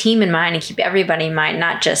keep the team in mind and keep everybody in mind,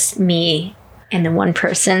 not just me and the one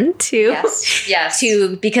person too. Yes.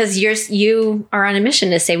 Because you are on a mission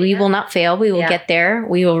to say, we will not fail. We will get there.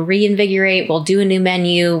 We will reinvigorate. We'll do a new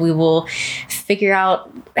menu. We will figure out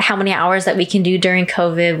how many hours that we can do during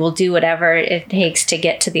COVID. We'll do whatever it takes to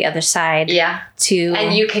get to the other side. Yeah.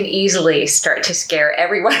 And you can easily start to scare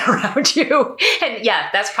everyone around you. And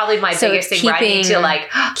that's probably my biggest thing, where I need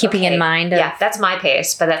to keeping in mind. That's my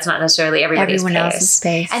pace, but that's not necessarily everyone else's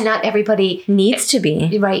pace. And not everybody needs to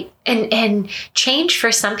be. Right. And change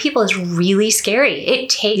for some people is really scary. It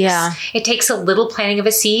takes a little planting of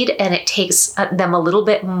a seed, and it takes them a little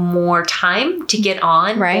bit more time to get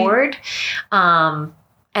on board.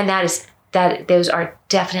 And those are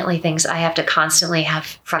definitely things I have to constantly have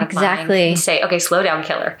front of mind and say, okay, slow down,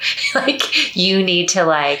 killer. You need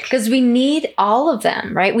to because we need all of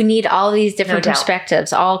them, right? We need all these different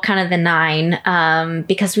perspectives, all kind of the 9,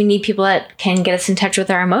 because we need people that can get us in touch with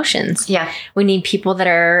our emotions. Yeah. We need people that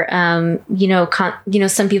are,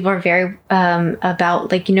 some people are very about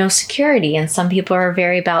security, and some people are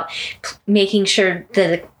very about making sure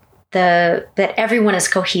that everyone is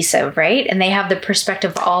cohesive, right? And they have the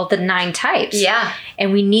perspective of all the 9 types. Yeah.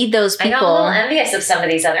 And we need those people. I know, I'm a little envious of some of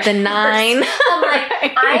these other the 9. I'm like,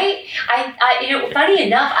 I funny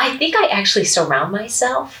enough, I think I actually surround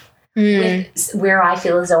myself with where I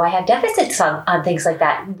feel as though I have deficits on things like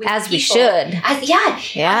that. As we should.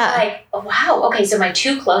 Yeah. I'm like, oh, wow. Okay, so my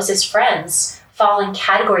 2 closest friends fall in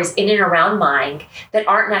categories in and around mine that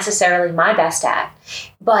aren't necessarily my best at.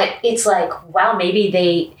 But it's like, wow, maybe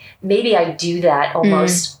I do that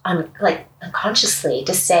almost unconsciously,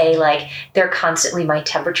 to say they're constantly my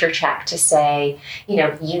temperature check, to say,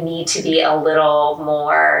 you need to be a little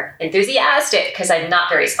more enthusiastic because I'm not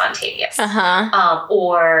very spontaneous.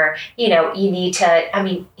 Or, you need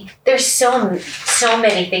to, there's so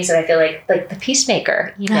many things that I feel like the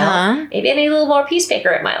peacemaker, maybe I need a little more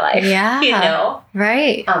peacemaker in my life. Yeah.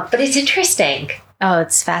 Right. But it's interesting. Oh,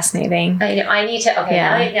 it's fascinating. I know. I need to.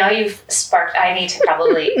 Okay, now you've sparked. I need to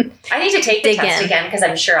take the test again, because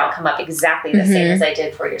I'm sure I'll come up exactly the same as I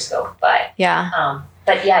did 4 years ago. But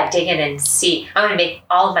dig in and see. I'm going to make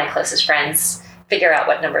all of my closest friends figure out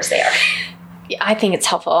what numbers they are. I think it's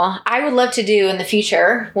helpful. I would love to do in the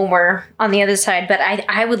future when we're on the other side, but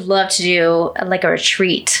I would love to do a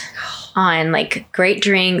retreat on great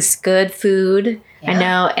drinks, good food. Yeah. I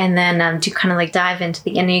know. And then do kind of dive into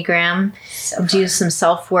the Enneagram, do some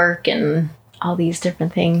self-work and all these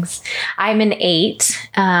different things. I'm an 8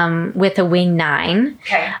 with a wing 9.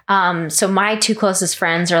 Okay. So my 2 closest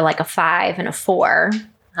friends are a 5 and a 4.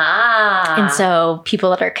 And so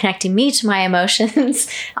people that are connecting me to my emotions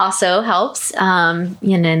also helps. And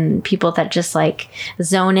then people that just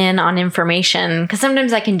zone in on information, because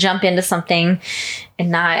sometimes I can jump into something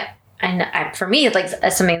and not. And for me,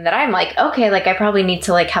 it's something that I'm okay, I probably need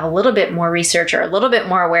to have a little bit more research or a little bit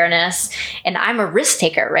more awareness. And I'm a risk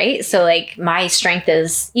taker, right? So my strength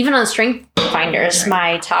is, even on Strength Finders,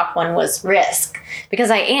 my top one was risk, because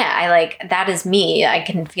that is me. I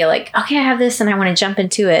can feel okay, I have this and I want to jump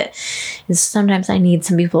into it. And sometimes I need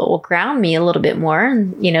some people that will ground me a little bit more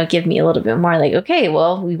and, give me a little bit more okay,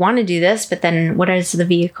 well, we want to do this, but then what are the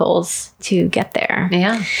vehicles to get there?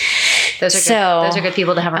 Yeah. Those are good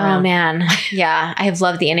people to have around. Oh man. Yeah. I have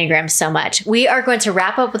loved the Enneagram so much. We are going to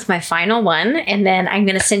wrap up with my final one, and then I'm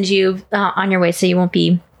going to send you on your way so you won't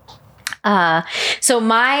be. I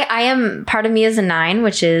am, part of me is a 9,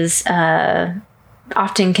 which is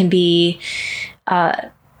often can be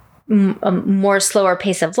a more slower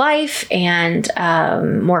pace of life and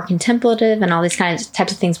more contemplative and all these types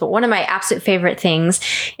of things. But one of my absolute favorite things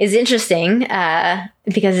is interesting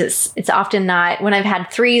because it's often not, when I've had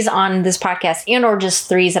threes on this podcast and or just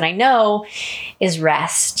threes that I know, is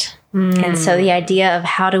rest. And so the idea of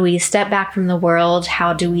how do we step back from the world?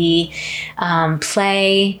 How do we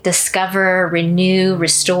play, discover, renew,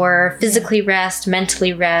 restore, physically rest,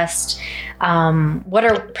 mentally rest? What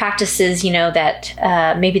are practices,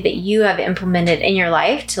 that maybe that you have implemented in your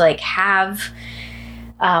life to like have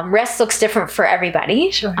rest looks different for everybody.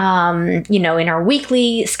 Sure. In our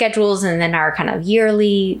weekly schedules and then our kind of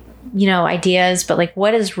yearly, ideas. But like,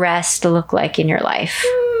 what does rest look like in your life?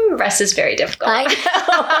 Rest is very difficult. I know.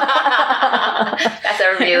 That's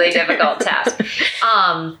a really difficult task.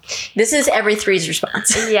 This is every three's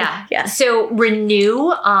response. Yeah. Yeah. So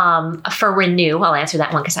renew, for renew, I'll answer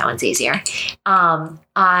that one because that one's easier.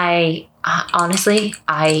 I honestly,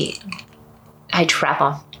 I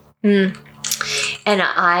travel. And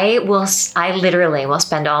I literally will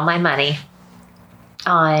spend all my money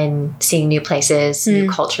on seeing new places, new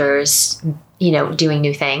cultures, doing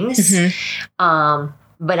new things.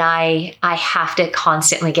 But I have to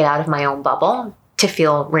constantly get out of my own bubble to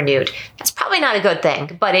feel renewed. That's probably not a good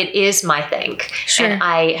thing, but it is my thing. Sure. And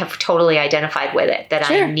I have totally identified with it that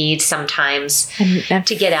Sure. I need sometimes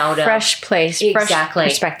to get out of fresh place, exactly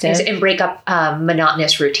fresh perspective, and break up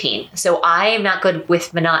monotonous routine. So I am not good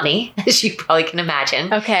with monotony, as you probably can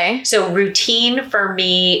imagine. Okay. So routine for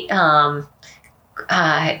me,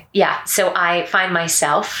 so I find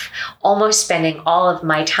myself almost spending all of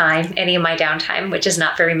my time, any of my downtime, which is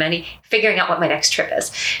not very many, figuring out what my next trip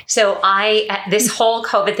is. So this whole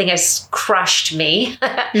COVID thing has crushed me.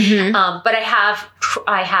 But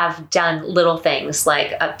I have done little things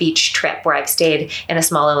like a beach trip where I've stayed in a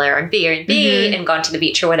smaller Airbnb and gone to the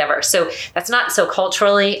beach or whatever. So that's not so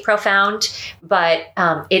culturally profound, but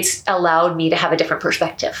it's allowed me to have a different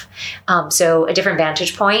perspective. So a different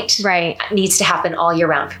vantage point needs to happen all year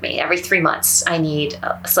round for me. Every 3 months, I need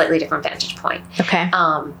a slightly different vantage point. Okay.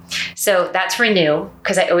 So that's renew,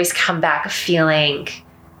 because I always come back feeling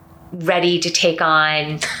ready to take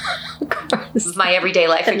on my everyday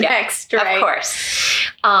life again. Next, right. Of course.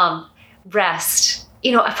 Rest.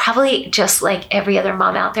 I probably, just like every other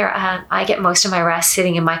mom out there, I get most of my rest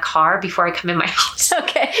sitting in my car before I come in my house.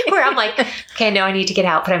 Okay. Where I'm like, okay, I know I need to get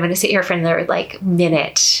out, but I'm going to sit here for another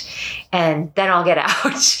minute and then I'll get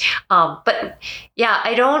out. But yeah,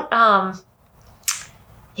 I don't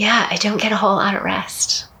get a whole lot of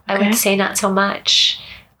rest. I would say not so much.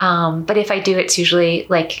 But if I do, it's usually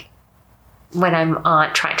like when I'm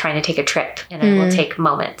trying to take a trip, and I will take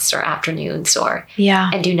moments or afternoons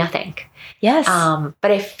and do nothing. Yes.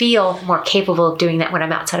 But I feel more capable of doing that when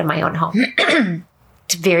I'm outside of my own home.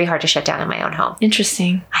 It's very hard to shut down in my own home.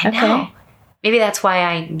 Interesting. I know. Maybe that's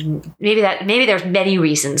why maybe there's many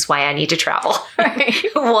reasons why I need to travel. Right.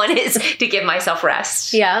 One is to give myself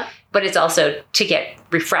rest. Yeah. But it's also to get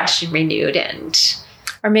refreshed and renewed,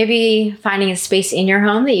 or maybe finding a space in your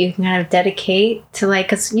home that you can kind of dedicate to, like,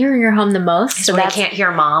 because you're in your home the most. So I can't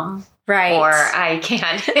hear mom. Right. Or I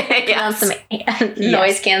can. On some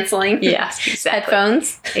noise canceling. Yes, exactly.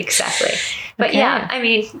 Headphones. Exactly. But yeah, I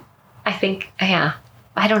mean, I think,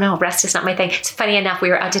 I don't know. Rest is not my thing. It's funny enough. We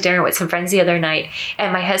were out to dinner with some friends the other night,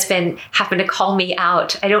 and my husband happened to call me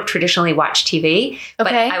out. I don't traditionally watch TV,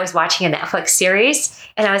 but I was watching a Netflix series,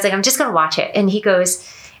 and I was like, I'm just going to watch it. And he goes,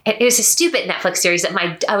 and it was a stupid Netflix series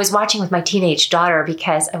that I was watching with my teenage daughter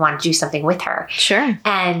because I wanted to do something with her. Sure.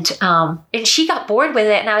 And she got bored with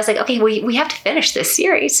it, and I was like, okay, we have to finish this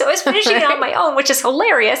series. So I was finishing it on my own, which is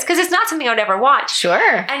hilarious because it's not something I would ever watch.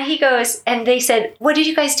 Sure. And he goes, and they said, what did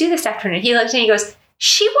you guys do this afternoon? He looked and he goes,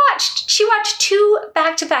 She watched 2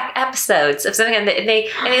 back-to-back episodes of something, and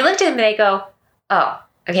they looked at him and they go, oh,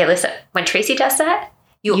 okay, listen, when Tracy does that,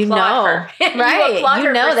 you applaud her. Right. You applaud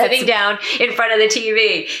her for sitting down in front of the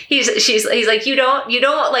TV. He's like, you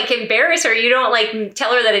don't like embarrass her. You don't like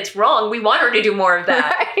tell her that it's wrong. We want her to do more of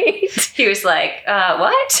that. Right. He was like,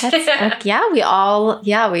 what? we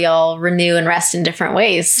all renew and rest in different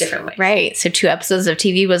ways. Different ways. Right. So 2 episodes of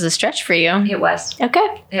TV was a stretch for you. It was.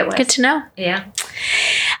 Okay. It was. Good to know. Yeah.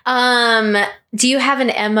 Do you have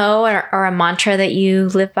an MO or a mantra that you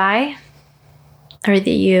live by? Or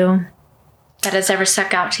that has ever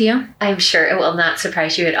stuck out to you? I'm sure it will not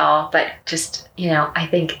surprise you at all, but just, I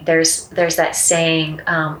think there's that saying,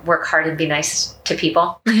 work hard and be nice to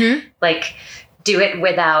people. Mm-hmm. Like, do it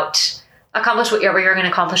accomplish whatever you're going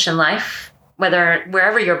to accomplish in life,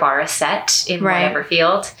 wherever your bar is set in whatever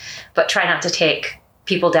field, but try not to take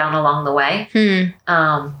people down along the way. And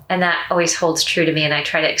that always holds true to me. And I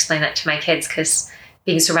try to explain that to my kids because,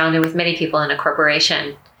 being surrounded with many people in a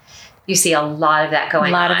corporation, you see a lot of that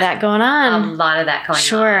going on. A lot of that going on. A lot of that going on.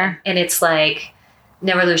 Sure. And it's like,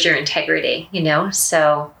 never lose your integrity, you know?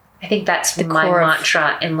 So I think that's my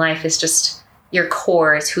mantra in life, is just your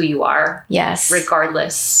core is who you are. Yes.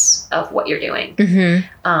 Regardless of what you're doing.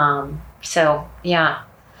 Mm-hmm. So yeah,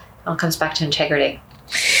 it all comes back to integrity.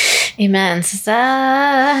 Amen.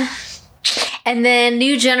 And then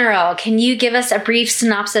New General, can you give us a brief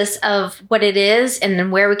synopsis of what it is and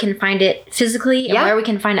then where we can find it physically and where we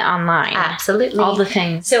can find it online? Absolutely. All the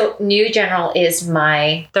things. So New General is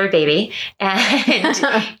my third baby, and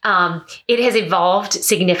it has evolved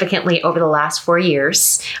significantly over the last 4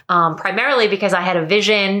 years, primarily because I had a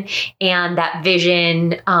vision, and that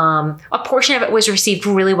vision, a portion of it was received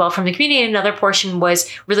really well from the community, and another portion was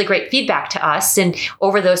really great feedback to us. And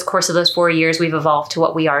over those course of those 4 years, we've evolved to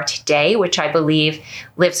what we are today, which I believe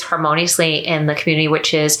lives harmoniously in the community,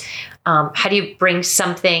 which is how do you bring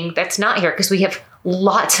something that's not here? Because we have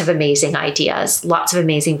lots of amazing ideas, lots of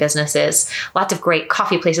amazing businesses, lots of great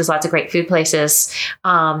coffee places, lots of great food places.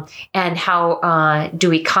 And how do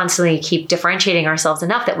we constantly keep differentiating ourselves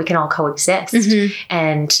enough that we can all coexist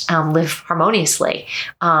and live harmoniously?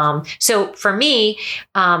 So for me,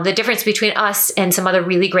 the difference between us and some other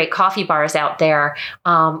really great coffee bars out there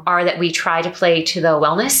are that we try to play to the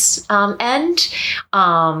wellness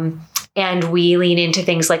end. And we lean into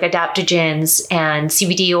things like adaptogens and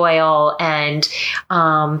CBD oil and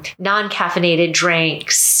non-caffeinated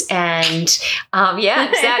drinks. And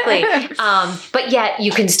exactly. But yet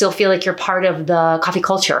you can still feel like you're part of the coffee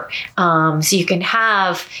culture. So you can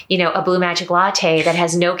have, a Blue Magic latte that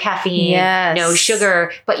has no caffeine, no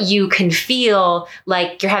sugar, but you can feel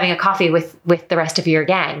like you're having a coffee with the rest of your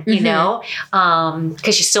gang,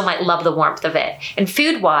 because you still might love the warmth of it. And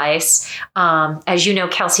food-wise, as you know,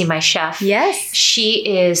 Kelsey, my chef, yes, she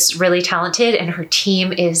is really talented and her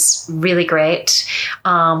team is really great.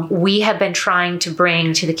 We have been trying to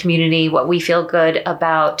bring to the community what we feel good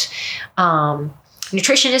about.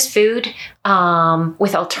 Nutrition is food,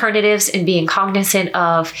 with alternatives and being cognizant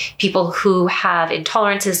of people who have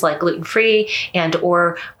intolerances like gluten-free and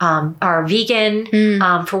or are vegan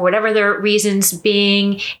for whatever their reasons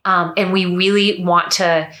being. And we really want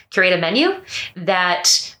to curate a menu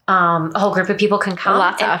that a whole group of people can come.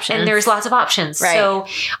 Lots of options. And there's lots of options. Right. So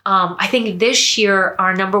I think this year,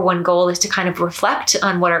 our number one goal is to kind of reflect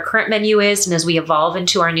on what our current menu is. And as we evolve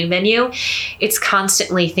into our new menu, it's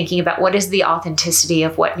constantly thinking about what is the authenticity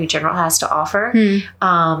of what New General has to offer.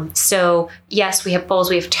 So yes, we have bowls,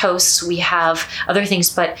 we have toasts, we have other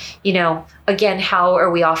things, but again, how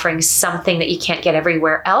are we offering something that you can't get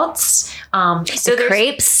everywhere else? So there's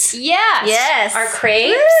crepes. Yes. Our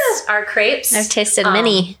crepes. Woo! Our crepes. I've tasted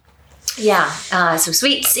many. Yeah. So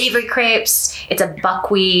sweet, savory crepes. It's a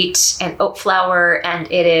buckwheat and oat flour,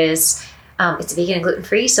 and it is, it's vegan and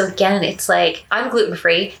gluten-free. So again, it's like, I'm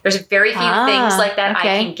gluten-free. There's very few things like that I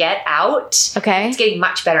can get out. Okay. It's getting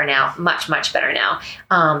much better now. Much, much better now.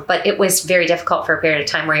 But it was very difficult for a period of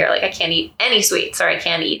time where you're like, I can't eat any sweets or I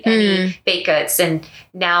can't eat any baked goods. And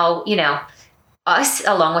now, us,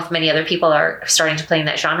 along with many other people, are starting to play in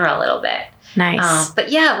that genre a little bit. Nice.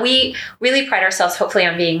 But yeah, we really pride ourselves, hopefully,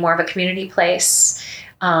 on being more of a community place.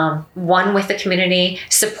 One with the community,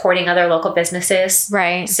 supporting other local businesses.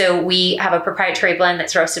 Right. So we have a proprietary blend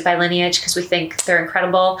that's roasted by Lineage because we think they're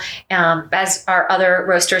incredible, as are other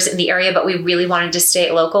roasters in the area, but we really wanted to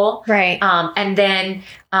stay local. Right. And then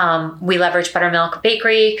we leverage Buttermilk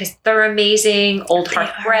Bakery because they're amazing. Old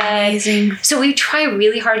Hearth Bread. Amazing. So we try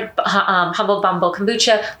really hard, Humble Bumble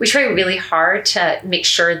Kombucha. We try really hard to make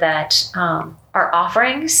sure that our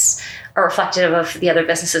offerings are reflective of the other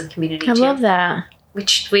businesses in the community I too. love that.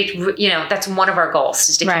 Which we, that's one of our goals,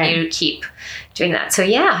 is to continue to keep doing that. So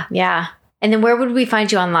yeah. Yeah. And then where would we find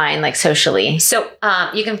you online, like socially? So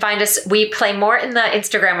you can find us. We play more in the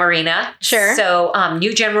Instagram arena. Sure. So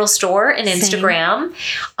New General Store and Instagram.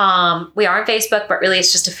 We are on Facebook, but really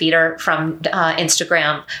it's just a feeder from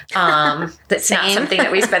Instagram. That's not something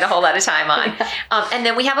that we spend a whole lot of time on. And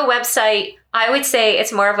then we have a website. I would say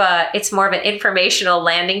it's more of an informational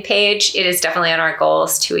landing page. It is definitely on our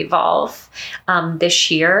goals to evolve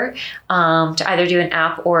this year, to either do an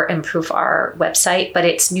app or improve our website, but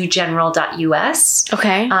it's newgeneral.us.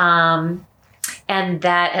 Okay. And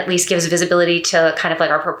that at least gives visibility to kind of like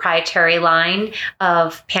our proprietary line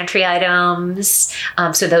of pantry items.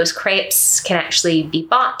 So those crepes can actually be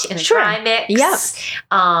bought in a dry mix. Yep.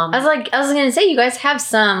 I was going to say, you guys have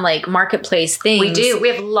some like marketplace things. We do. We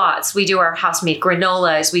have lots. We do our house-made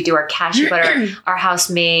granolas. We do our cashew butter, our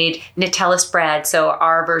house-made Nutella spread. So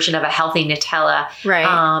our version of a healthy Nutella.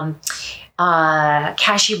 Right.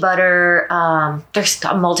 cashew butter. There's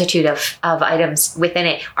a multitude of items within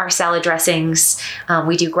it. Our salad dressings.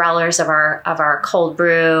 We do growlers of our cold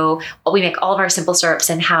brew. We make all of our simple syrups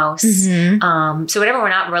in-house. So whatever we're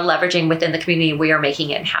leveraging within the community, we are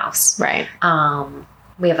making it in-house. Right.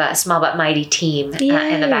 We have a small but mighty team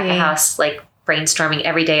in the back of the house, like brainstorming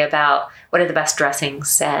every day about what are the best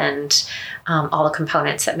dressings and all the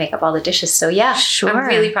components that make up all the dishes. So yeah, Sure. I'm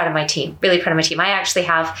really proud of my team. I actually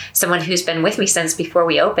have someone who's been with me since before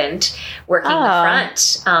we opened, working the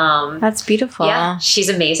front. That's beautiful. Yeah, she's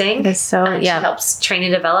amazing. That's so, She helps train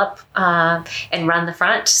and develop and run the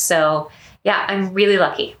front. So yeah, I'm really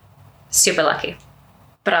lucky. Super lucky.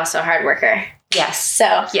 But also a hard worker. Yes. So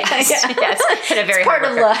yes, and a very part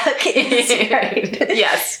hard of worker. luck.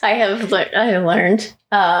 Yes. I have learned.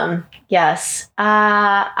 Yes.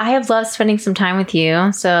 I have loved spending some time with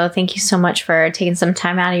you. So thank you so much for taking some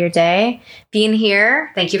time out of your day, being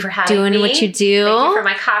here. Thank you for having me. Doing what you do. Thank you for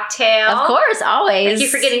my cocktail. Of course, always. Thank you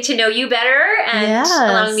for getting to know you better and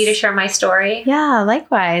allowing me to share my story. Yeah,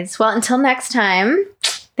 likewise. Well, until next time,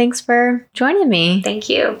 thanks for joining me. Thank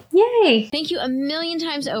you. Yay. Thank you a million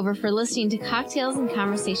times over for listening to Cocktails and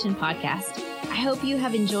Conversation podcast. I hope you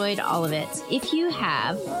have enjoyed all of it. If you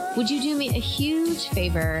have, would you do me a huge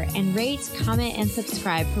favor and rate, comment, and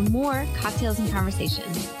subscribe for more Cocktails and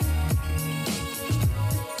Conversations?